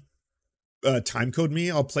like, can you time code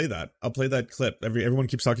me? I'll play that. I'll play that clip. Everyone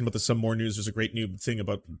keeps talking about the Some More News. There's a great new thing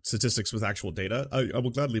about statistics with actual data. I will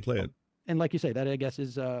gladly play it. And like you say, that I guess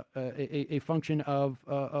is a function of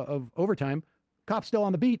overtime. Cops still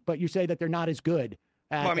on the beat, but you say that they're not as good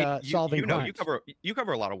at solving crimes. You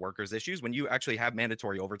cover a lot of workers' issues when you actually have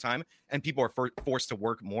mandatory overtime and people are forced to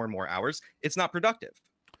work more and more hours. It's not productive.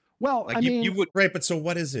 Well, like you would right, but so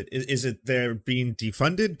what is it? Is it they're being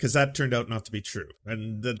defunded? Because that turned out not to be true,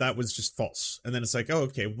 and that was just false. And then it's like, oh,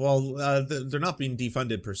 okay, well, they're not being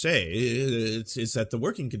defunded per se. It's that the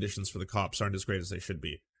working conditions for the cops aren't as great as they should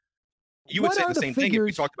be. You would say the same thing if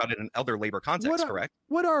we talked about it in other labor context, correct?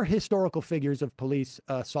 What are historical figures of police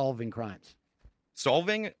solving crimes?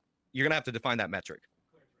 Solving, you're going to have to define that metric.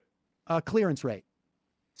 Clearance rate.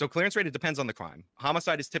 So clearance rate, it depends on the crime.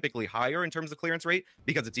 Homicide is typically higher in terms of clearance rate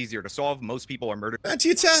because it's easier to solve. Most people are murdered.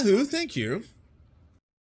 Yahoo, thank you.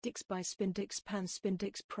 Dix bi spindix pan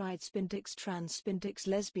spindix pride spindix trans spindix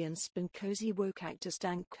lesbian spin cozy woke actor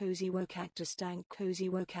stank cozy woke actor stank cozy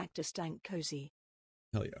woke actor stank cozy.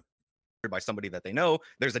 Hell yeah. By somebody that they know,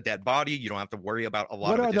 there's a dead body. You don't have to worry about a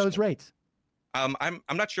lot. What are those rates? I'm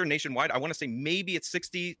not sure nationwide. I want to say maybe it's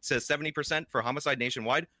 60 to 70% for homicide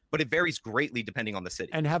nationwide, but it varies greatly depending on the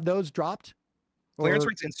city. And have those dropped? Clearance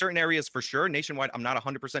rates in certain areas for sure. Nationwide, I'm not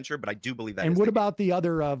 100% sure, but I do believe that. And what about the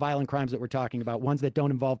other violent crimes that we're talking about? Ones that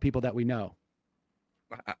don't involve people that we know?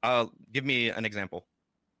 Give me an example.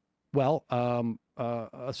 Well,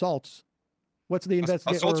 assaults. What's the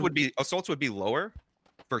investigation? Assaults would be lower,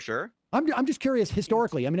 for sure. I'm just curious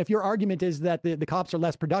historically. I mean, if your argument is that the cops are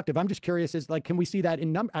less productive, I'm just curious, can we see that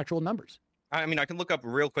in actual numbers? I mean, I can look up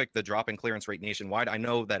real quick the drop in clearance rate nationwide. I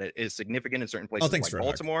know that it is significant in certain places like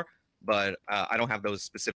Baltimore, but I don't have those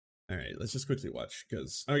specific. All right, let's just quickly watch,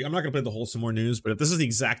 because I'm not going to play the whole Some More News, but if this is the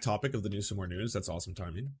exact topic of the new Some More News, that's awesome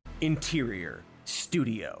timing. Interior,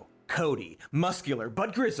 studio, Cody, muscular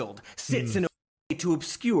but grizzled, sits in a to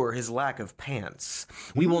obscure his lack of pants.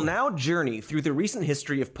 We will now journey through the recent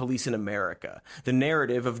history of police in America, the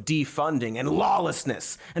narrative of defunding and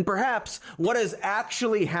lawlessness, and perhaps what has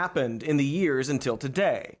actually happened in the years until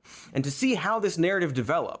today. And to see how this narrative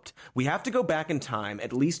developed, we have to go back in time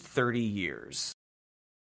at least 30 years.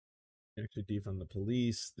 Actually defund the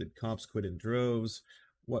police, the cops quit in droves.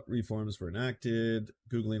 What reforms were enacted?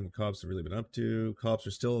 Googling what cops have really been up to. Cops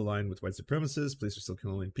are still aligned with white supremacists. Police are still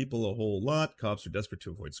killing people a whole lot. Cops are desperate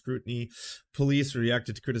to avoid scrutiny. Police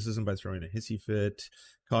reacted to criticism by throwing a hissy fit.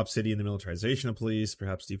 Cop City and the militarization of police.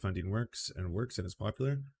 Perhaps defunding works and is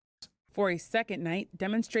popular. For a second night,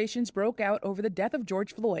 demonstrations broke out over the death of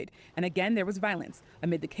George Floyd, and again there was violence.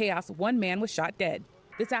 Amid the chaos, one man was shot dead.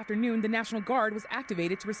 This afternoon, the National Guard was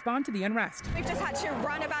activated to respond to the unrest. We've just had to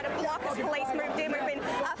run about a block as police moved in. We've been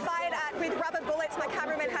fired at with rubber bullets. My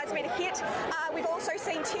cameraman has been hit. We've also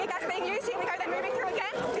seen tear gas being used. Here we go, they're moving through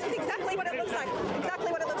again. This is exactly what it looks like.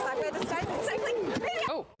 Exactly what it looks like. We're just safely moving.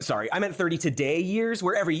 Oh, sorry, I meant 30 today years,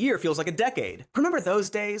 where every year feels like a decade. Remember those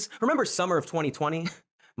days? Remember summer of 2020?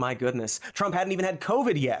 My goodness, Trump hadn't even had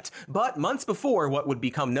COVID yet. But months before what would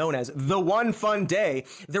become known as the one fun day,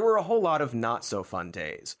 there were a whole lot of not so fun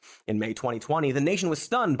days. In May 2020, the nation was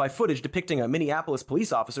stunned by footage depicting a Minneapolis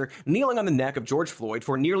police officer kneeling on the neck of George Floyd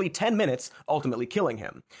for nearly 10 minutes, ultimately killing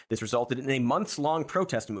him. This resulted in a months-long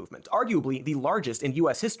protest movement, arguably the largest in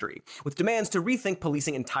U.S. history, with demands to rethink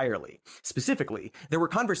policing entirely. Specifically, there were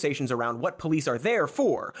conversations around what police are there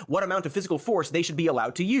for, what amount of physical force they should be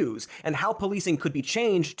allowed to use, and how policing could be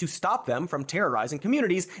changed changed to stop them from terrorizing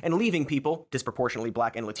communities and leaving people, disproportionately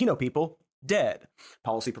Black and Latino people, dead.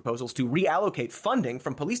 Policy proposals to reallocate funding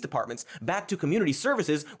from police departments back to community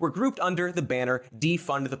services were grouped under the banner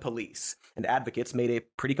Defund the Police. And advocates made a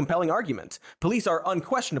pretty compelling argument. Police are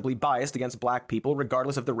unquestionably biased against Black people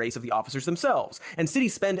regardless of the race of the officers themselves, and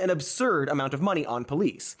cities spend an absurd amount of money on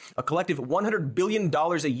police, a collective $100 billion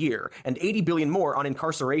a year and $80 billion more on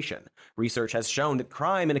incarceration. Research has shown that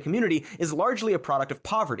crime in a community is largely a product of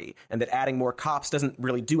poverty, and that adding more cops doesn't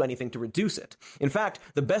really do anything to reduce it. In fact,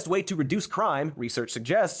 the best way to reduce crime, research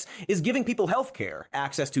suggests, is giving people health care,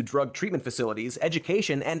 access to drug treatment facilities,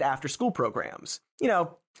 education, and after-school programs. You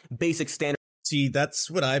know, basic standard. See, that's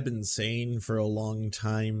what I've been saying for a long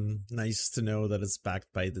time. Nice to know that it's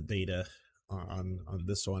backed by the data on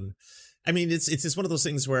this one. I mean, it's just one of those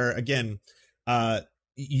things where, again,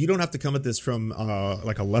 you don't have to come at this from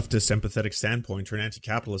like a leftist empathetic standpoint or an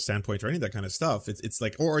anti-capitalist standpoint or any of that kind of stuff. It's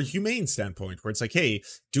like, or a humane standpoint where it's like, hey,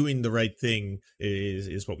 doing the right thing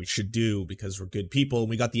is what we should do because we're good people and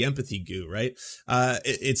we got the empathy goo, right?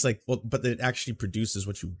 It's like, well, but it actually produces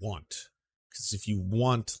what you want. Because if you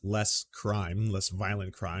want less crime, less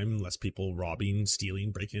violent crime, less people robbing,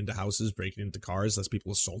 stealing, breaking into houses, breaking into cars, less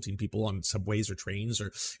people assaulting people on subways or trains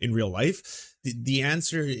or in real life, the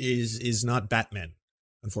answer is not Batman.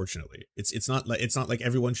 Unfortunately, it's not like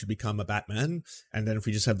everyone should become a Batman, and then if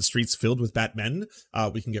we just have the streets filled with Batmen,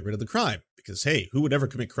 we can get rid of the crime. Because hey, who would ever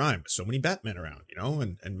commit crime? So many Batmen around, you know,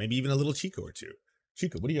 and maybe even a little Chico or two.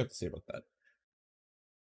 Chico, what do you have to say about that?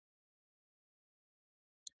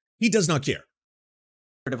 He does not care.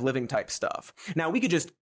 Of living type stuff. Now, we could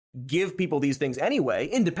just give people these things anyway,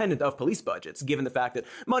 independent of police budgets, given the fact that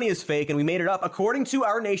money is fake and we made it up according to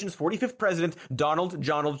our nation's 45th president, Donald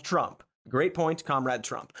Trump. Great point, Comrade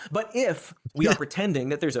Trump. But if we are pretending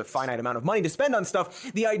that there's a finite amount of money to spend on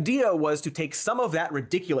stuff, the idea was to take some of that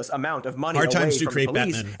ridiculous amount of money away from the police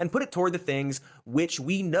Batman and put it toward the things which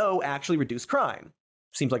we know actually reduce crime.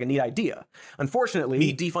 Seems like a neat idea.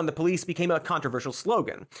 Unfortunately, defund the police became a controversial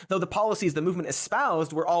slogan, though the policies the movement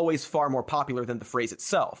espoused were always far more popular than the phrase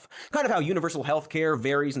itself. Kind of how universal health care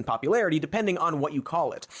varies in popularity depending on what you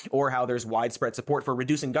call it, or how there's widespread support for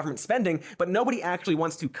reducing government spending, but nobody actually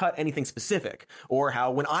wants to cut anything specific, or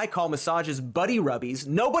how when I call massages buddy rubbies,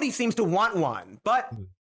 nobody seems to want one, but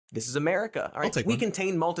this is America, all right? We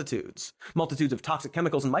contain multitudes of toxic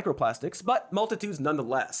chemicals and microplastics, but multitudes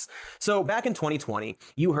nonetheless. So back in 2020,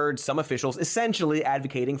 you heard some officials essentially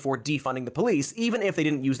advocating for defunding the police, even if they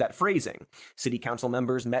didn't use that phrasing. City council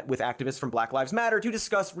members met with activists from Black Lives Matter to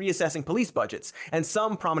discuss reassessing police budgets, and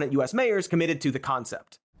some prominent U.S. mayors committed to the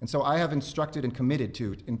concept. And so I have instructed and committed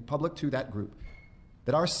to, in public to that group,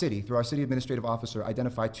 that our city, through our city administrative officer,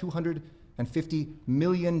 identify $250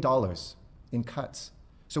 million in cuts,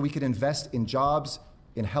 so we could invest in jobs,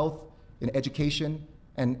 in health, in education,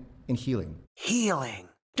 and in healing. Healing.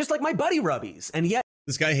 Just like my buddy rubbies. And yet...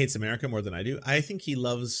 This guy hates America more than I do. I think he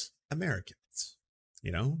loves Americans.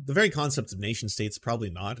 You know, the very concept of nation states, probably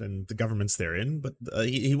not, and the governments therein, but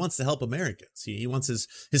he wants to help Americans. He wants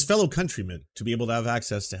his fellow countrymen to be able to have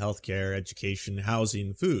access to healthcare, education,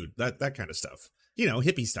 housing, food, that kind of stuff. You know,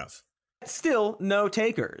 hippie stuff. Still no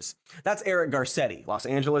takers. That's Eric Garcetti, Los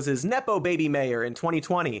Angeles' Nepo baby mayor in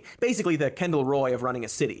 2020, basically the Kendall Roy of running a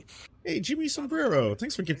city. Hey, Jimmy Sombrero,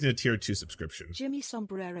 thanks for giving a tier 2 subscription. Jimmy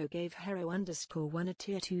Sombrero gave Hero_1 a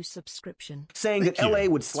tier 2 subscription. Saying that LA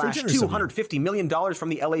would slash $250 million from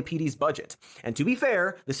the LAPD's budget. And to be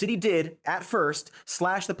fair, the city did, at first,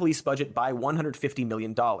 slash the police budget by $150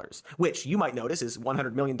 million, which you might notice is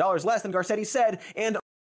 $100 million less than Garcetti said, and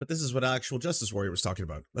but this is what Actual Justice Warrior was talking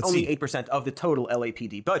about. Let's only see. 8% of the total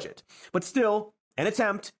LAPD budget. But still, an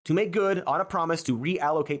attempt to make good on a promise to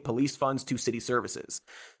reallocate police funds to city services.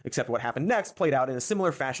 Except what happened next played out in a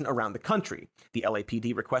similar fashion around the country. The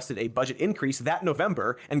LAPD requested a budget increase that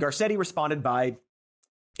November, and Garcetti responded by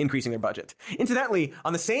increasing their budget. Incidentally,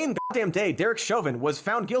 on the same goddamn day, Derek Chauvin was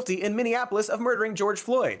found guilty in Minneapolis of murdering George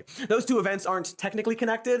Floyd. Those two events aren't technically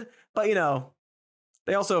connected, but you know,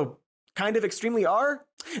 they also kind of extremely are.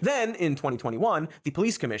 Then, in 2021, the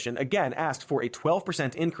Police Commission again asked for a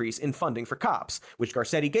 12% increase in funding for cops, which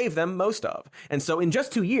Garcetti gave them most of. And so in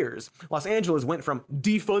just 2 years, Los Angeles went from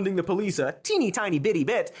defunding the police a teeny tiny bitty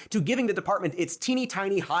bit to giving the department its teeny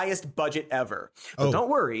tiny highest budget ever. But don't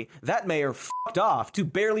worry, that mayor fucked off to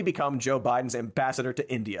barely become Joe Biden's ambassador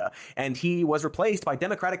to India, and he was replaced by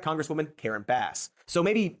Democratic Congresswoman Karen Bass. So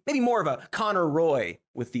maybe more of a Connor Roy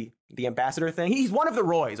with the ambassador thing. He's one of the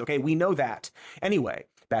Roys, okay? We know that. Anyway,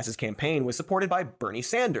 Bass's campaign was supported by Bernie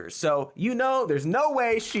Sanders, so you know there's no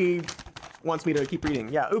way she wants me to keep reading.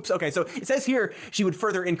 Yeah, oops. Okay, so it says here she would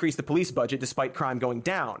further increase the police budget despite crime going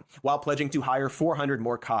down, while pledging to hire 400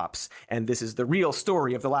 more cops. And this is the real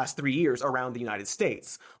story of the last 3 years around the United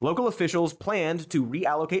States. Local officials planned to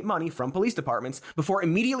reallocate money from police departments before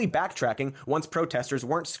immediately backtracking once protesters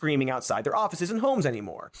weren't screaming outside their offices and homes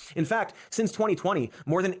anymore. In fact, since 2020,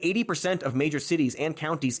 more than 80% of major cities and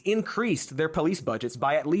counties increased their police budgets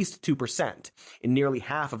by at least 2%. In nearly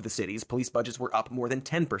half of the cities, police budgets were up more than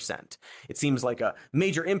 10%. It seems like a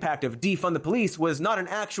major impact of defund the police was not an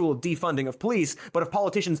actual defunding of police, but of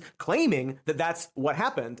politicians claiming that that's what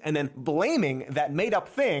happened and then blaming that made-up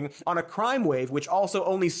thing on a crime wave, which also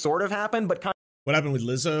only sort of happened, but what happened with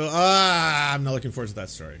Lizzo? I'm not looking forward to that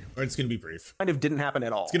story. Or it's going to be brief. Kind of didn't happen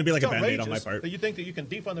at all. It's going to be like a Band-Aid on my part. That you think that you can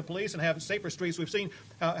defund the police and have safer streets. We've seen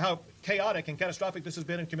how chaotic and catastrophic this has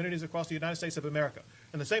been in communities across the United States of America.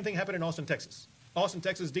 And the same thing happened in Austin, Texas. Austin,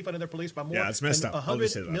 Texas defunded their police by more than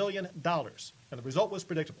 $100 million. And the result was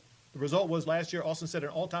predictable. The result was last year, Austin set an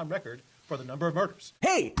all-time record for the number of murders.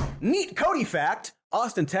 Hey, neat Cody fact.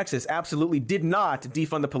 Austin, Texas absolutely did not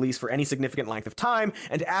defund the police for any significant length of time,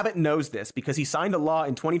 and Abbott knows this because he signed a law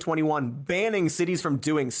in 2021 banning cities from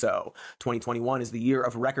doing so. 2021 is the year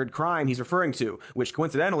of record crime he's referring to, which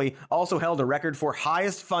coincidentally also held a record for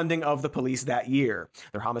highest funding of the police that year.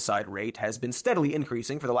 Their homicide rate has been steadily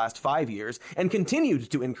increasing for the last 5 years and continued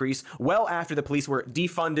to increase well after the police were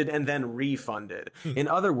defunded and then refunded. In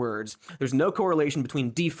other words, there's no correlation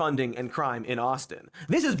between defunding and crime in Austin.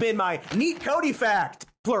 This has been my neat Cody fact.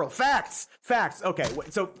 Plural. Facts. Okay,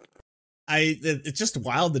 so it's just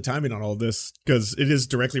wild the timing on all this, because it is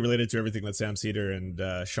directly related to everything that Sam Seder and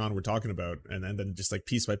Sean were talking about, and then just like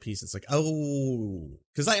piece by piece, it's like, oh,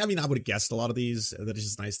 because I would have guessed a lot of these, and that it's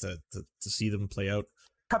just nice to see them play out.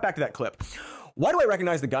 Cut back to that clip. Why do I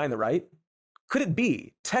recognize the guy on the right? Could it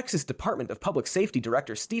be Texas Department of Public Safety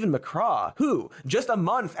Director Stephen McCraw, who, just a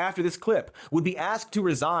month after this clip, would be asked to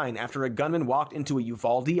resign after a gunman walked into a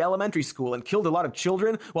Uvalde elementary school and killed a lot of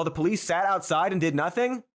children while the police sat outside and did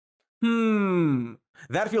nothing?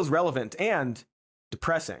 That feels relevant and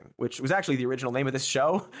depressing, which was actually the original name of this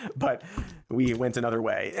show, but we went another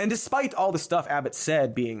way. And despite all the stuff Abbott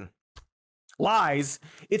said being lies,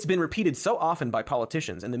 it's been repeated so often by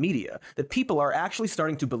politicians and the media that people are actually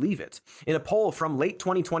starting to believe it. In a poll from late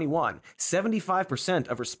 2021, 75%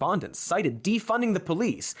 of respondents cited defunding the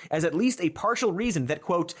police as at least a partial reason that,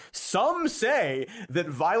 quote, some say that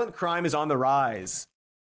violent crime is on the rise.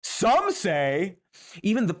 Some say.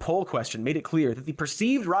 Even the poll question made it clear that the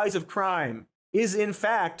perceived rise of crime is, in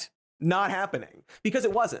fact, not happening, because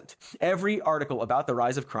it wasn't. Every article about the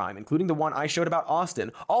rise of crime, including the one I showed about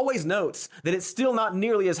Austin, always notes that it's still not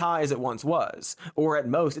nearly as high as it once was. Or at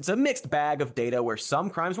most, it's a mixed bag of data where some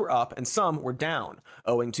crimes were up and some were down,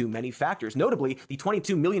 owing to many factors, notably the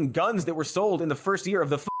 22 million guns that were sold in the first year of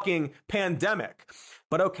the fucking pandemic.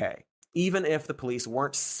 But okay, even if the police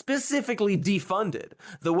weren't specifically defunded,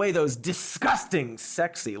 the way those disgusting,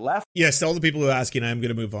 sexy left... Yes, to all the people who are asking, I'm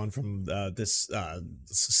going to move on from this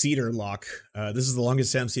Seder lock. This is the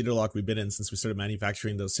longest Sam Seder lock we've been in since we started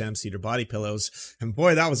manufacturing those Sam Seder body pillows. And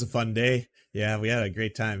boy, that was a fun day. Yeah, we had a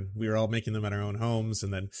great time. We were all making them at our own homes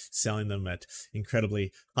and then selling them at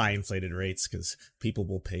incredibly high inflated rates because people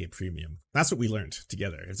will pay a premium. That's what we learned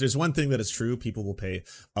together. If there's one thing that is true, people will pay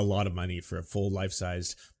a lot of money for a full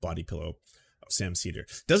life-sized body pillow of Sam Seder.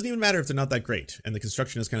 Doesn't even matter if they're not that great and the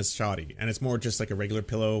construction is kind of shoddy and it's more just like a regular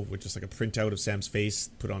pillow with just like a printout of Sam's face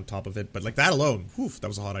put on top of it. But like that alone, whew, that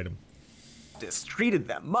was a hot item. Treated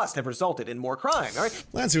them must have resulted in more crime. All right,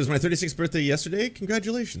 Lance, it was my 36th birthday yesterday.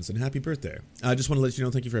 Congratulations and happy birthday. I just want to let you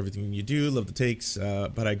know, thank you for everything you do. Love the takes,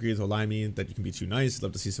 but I agree with Olaimi that you can be too nice.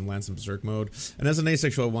 Love to see some Lance in berserk mode. And as an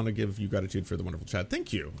asexual, I want to give you gratitude for the wonderful chat.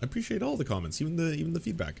 Thank you. I appreciate all the comments, even the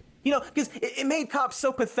feedback. You know, because it made cops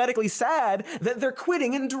so pathetically sad that they're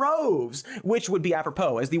quitting in droves, which would be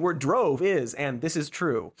apropos, as the word drove is, and this is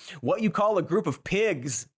true, what you call a group of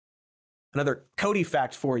pigs. Another Cody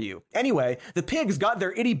fact for you. Anyway, the pigs got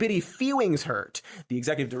their itty-bitty feelings hurt. The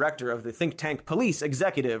executive director of the think tank Police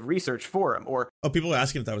Executive Research Forum, or... Oh, people are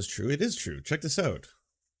asking if that was true. It is true. Check this out.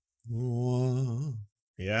 Whoa.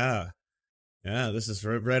 Yeah, this is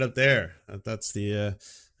right up there. That's the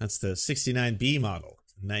 69B model.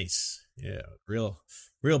 Nice. Yeah, real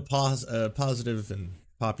positive and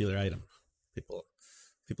popular item. People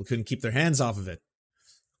couldn't keep their hands off of it.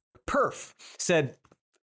 Perf said...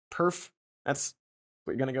 Perf? That's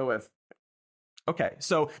what you're going to go with. Okay,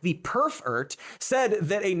 so the perf-ert said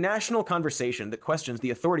that a national conversation that questions the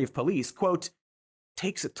authority of police, quote,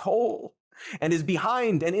 takes a toll. and is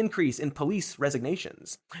behind an increase in police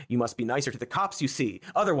resignations. You must be nicer to the cops you see.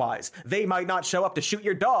 Otherwise, they might not show up to shoot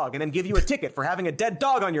your dog and then give you a ticket for having a dead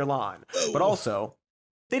dog on your lawn. But also,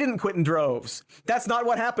 they didn't quit in droves. That's not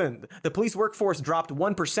what happened. The police workforce dropped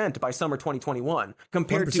 1% by summer 2021,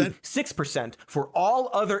 compared 1%? to 6% for all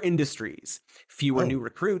other industries. Fewer new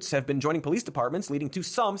recruits have been joining police departments, leading to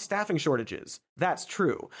some staffing shortages. That's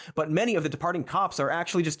true. But many of the departing cops are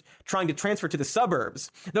actually just trying to transfer to the suburbs.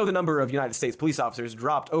 Though the number of United States police officers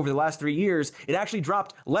dropped over the last 3 years, it actually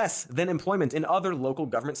dropped less than employment in other local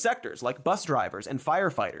government sectors, like bus drivers and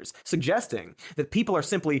firefighters, suggesting that people are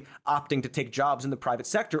simply opting to take jobs in the private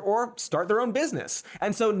sector or start their own business.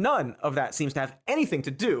 And so none of that seems to have anything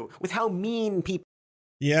to do with how mean people.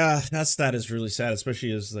 Yeah, that is really sad,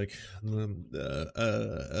 especially as like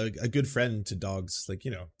a good friend to dogs. Like,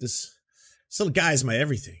 this little guy's my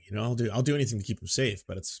everything. I'll do anything to keep him safe,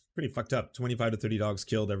 but it's pretty fucked up. 25 to 30 dogs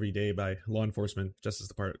killed every day by law enforcement. Justice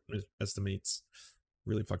Department estimates.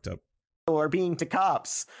 Really fucked up. Are being to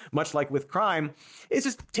cops, much like with crime, is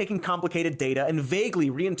just taking complicated data and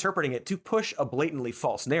vaguely reinterpreting it to push a blatantly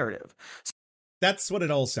false narrative. That's what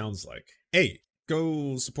it all sounds like. Hey,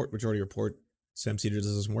 go support Majority Report. Sam Cedar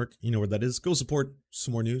does some work. You know where that is. Go support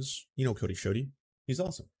some more news. Cody Shoddy. He's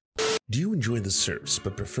awesome. Do you enjoy the surfs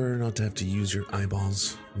but prefer not to have to use your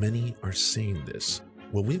eyeballs? Many are saying this.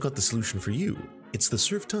 Well, we've got the solution for you. It's the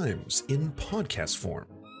Surf Times in podcast form.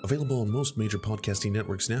 Available on most major podcasting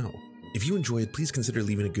networks now. If you enjoy it, please consider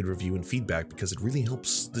leaving a good review and feedback because it really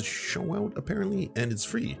helps the show out, apparently, and it's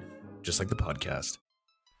free, just like the podcast.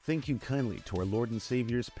 Thank you kindly to our Lord and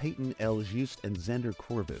Saviors Peyton L. Just and Xander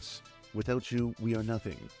Corvus. Without you, we are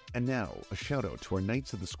nothing. And now, a shout out to our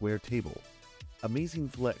Knights of the Square Table. Amazing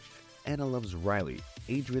Flesh, Anna Loves Riley,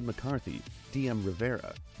 Adrian McCarthy, DM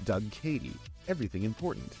Rivera, Doug Cady, Everything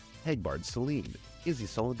Important, Hagbard Celine, Izzy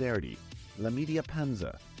Solidarity, La Media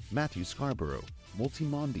Panza, Matthew Scarborough,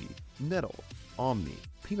 Multimondi, Metal, Omni,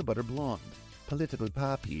 Peanut Butter Blonde, Political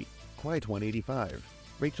Papi, Quiet 185,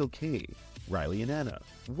 Rachel K, Riley and Anna,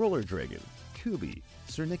 Roller Dragon, Kubi,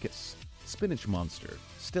 Cernicus, Spinach Monster,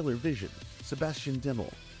 Stellar Vision, Sebastian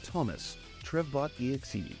Dimmel, Thomas, Trevbot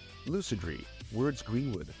EXE, Lucidry, Words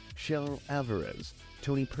Greenwood, Cheryl Alvarez,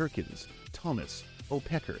 Tony Perkins, Thomas,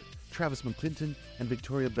 O'Pecker, Travis McClinton, and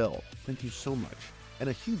Victoria Bell. Thank you so much. And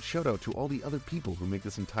a huge shout out to all the other people who make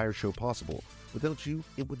this entire show possible. Without you,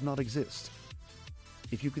 it would not exist.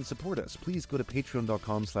 If you can support us, please go to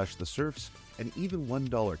patreon.com/thesurfs, and even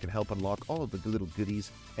 $1 can help unlock all of the little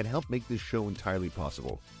goodies and help make this show entirely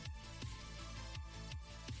possible.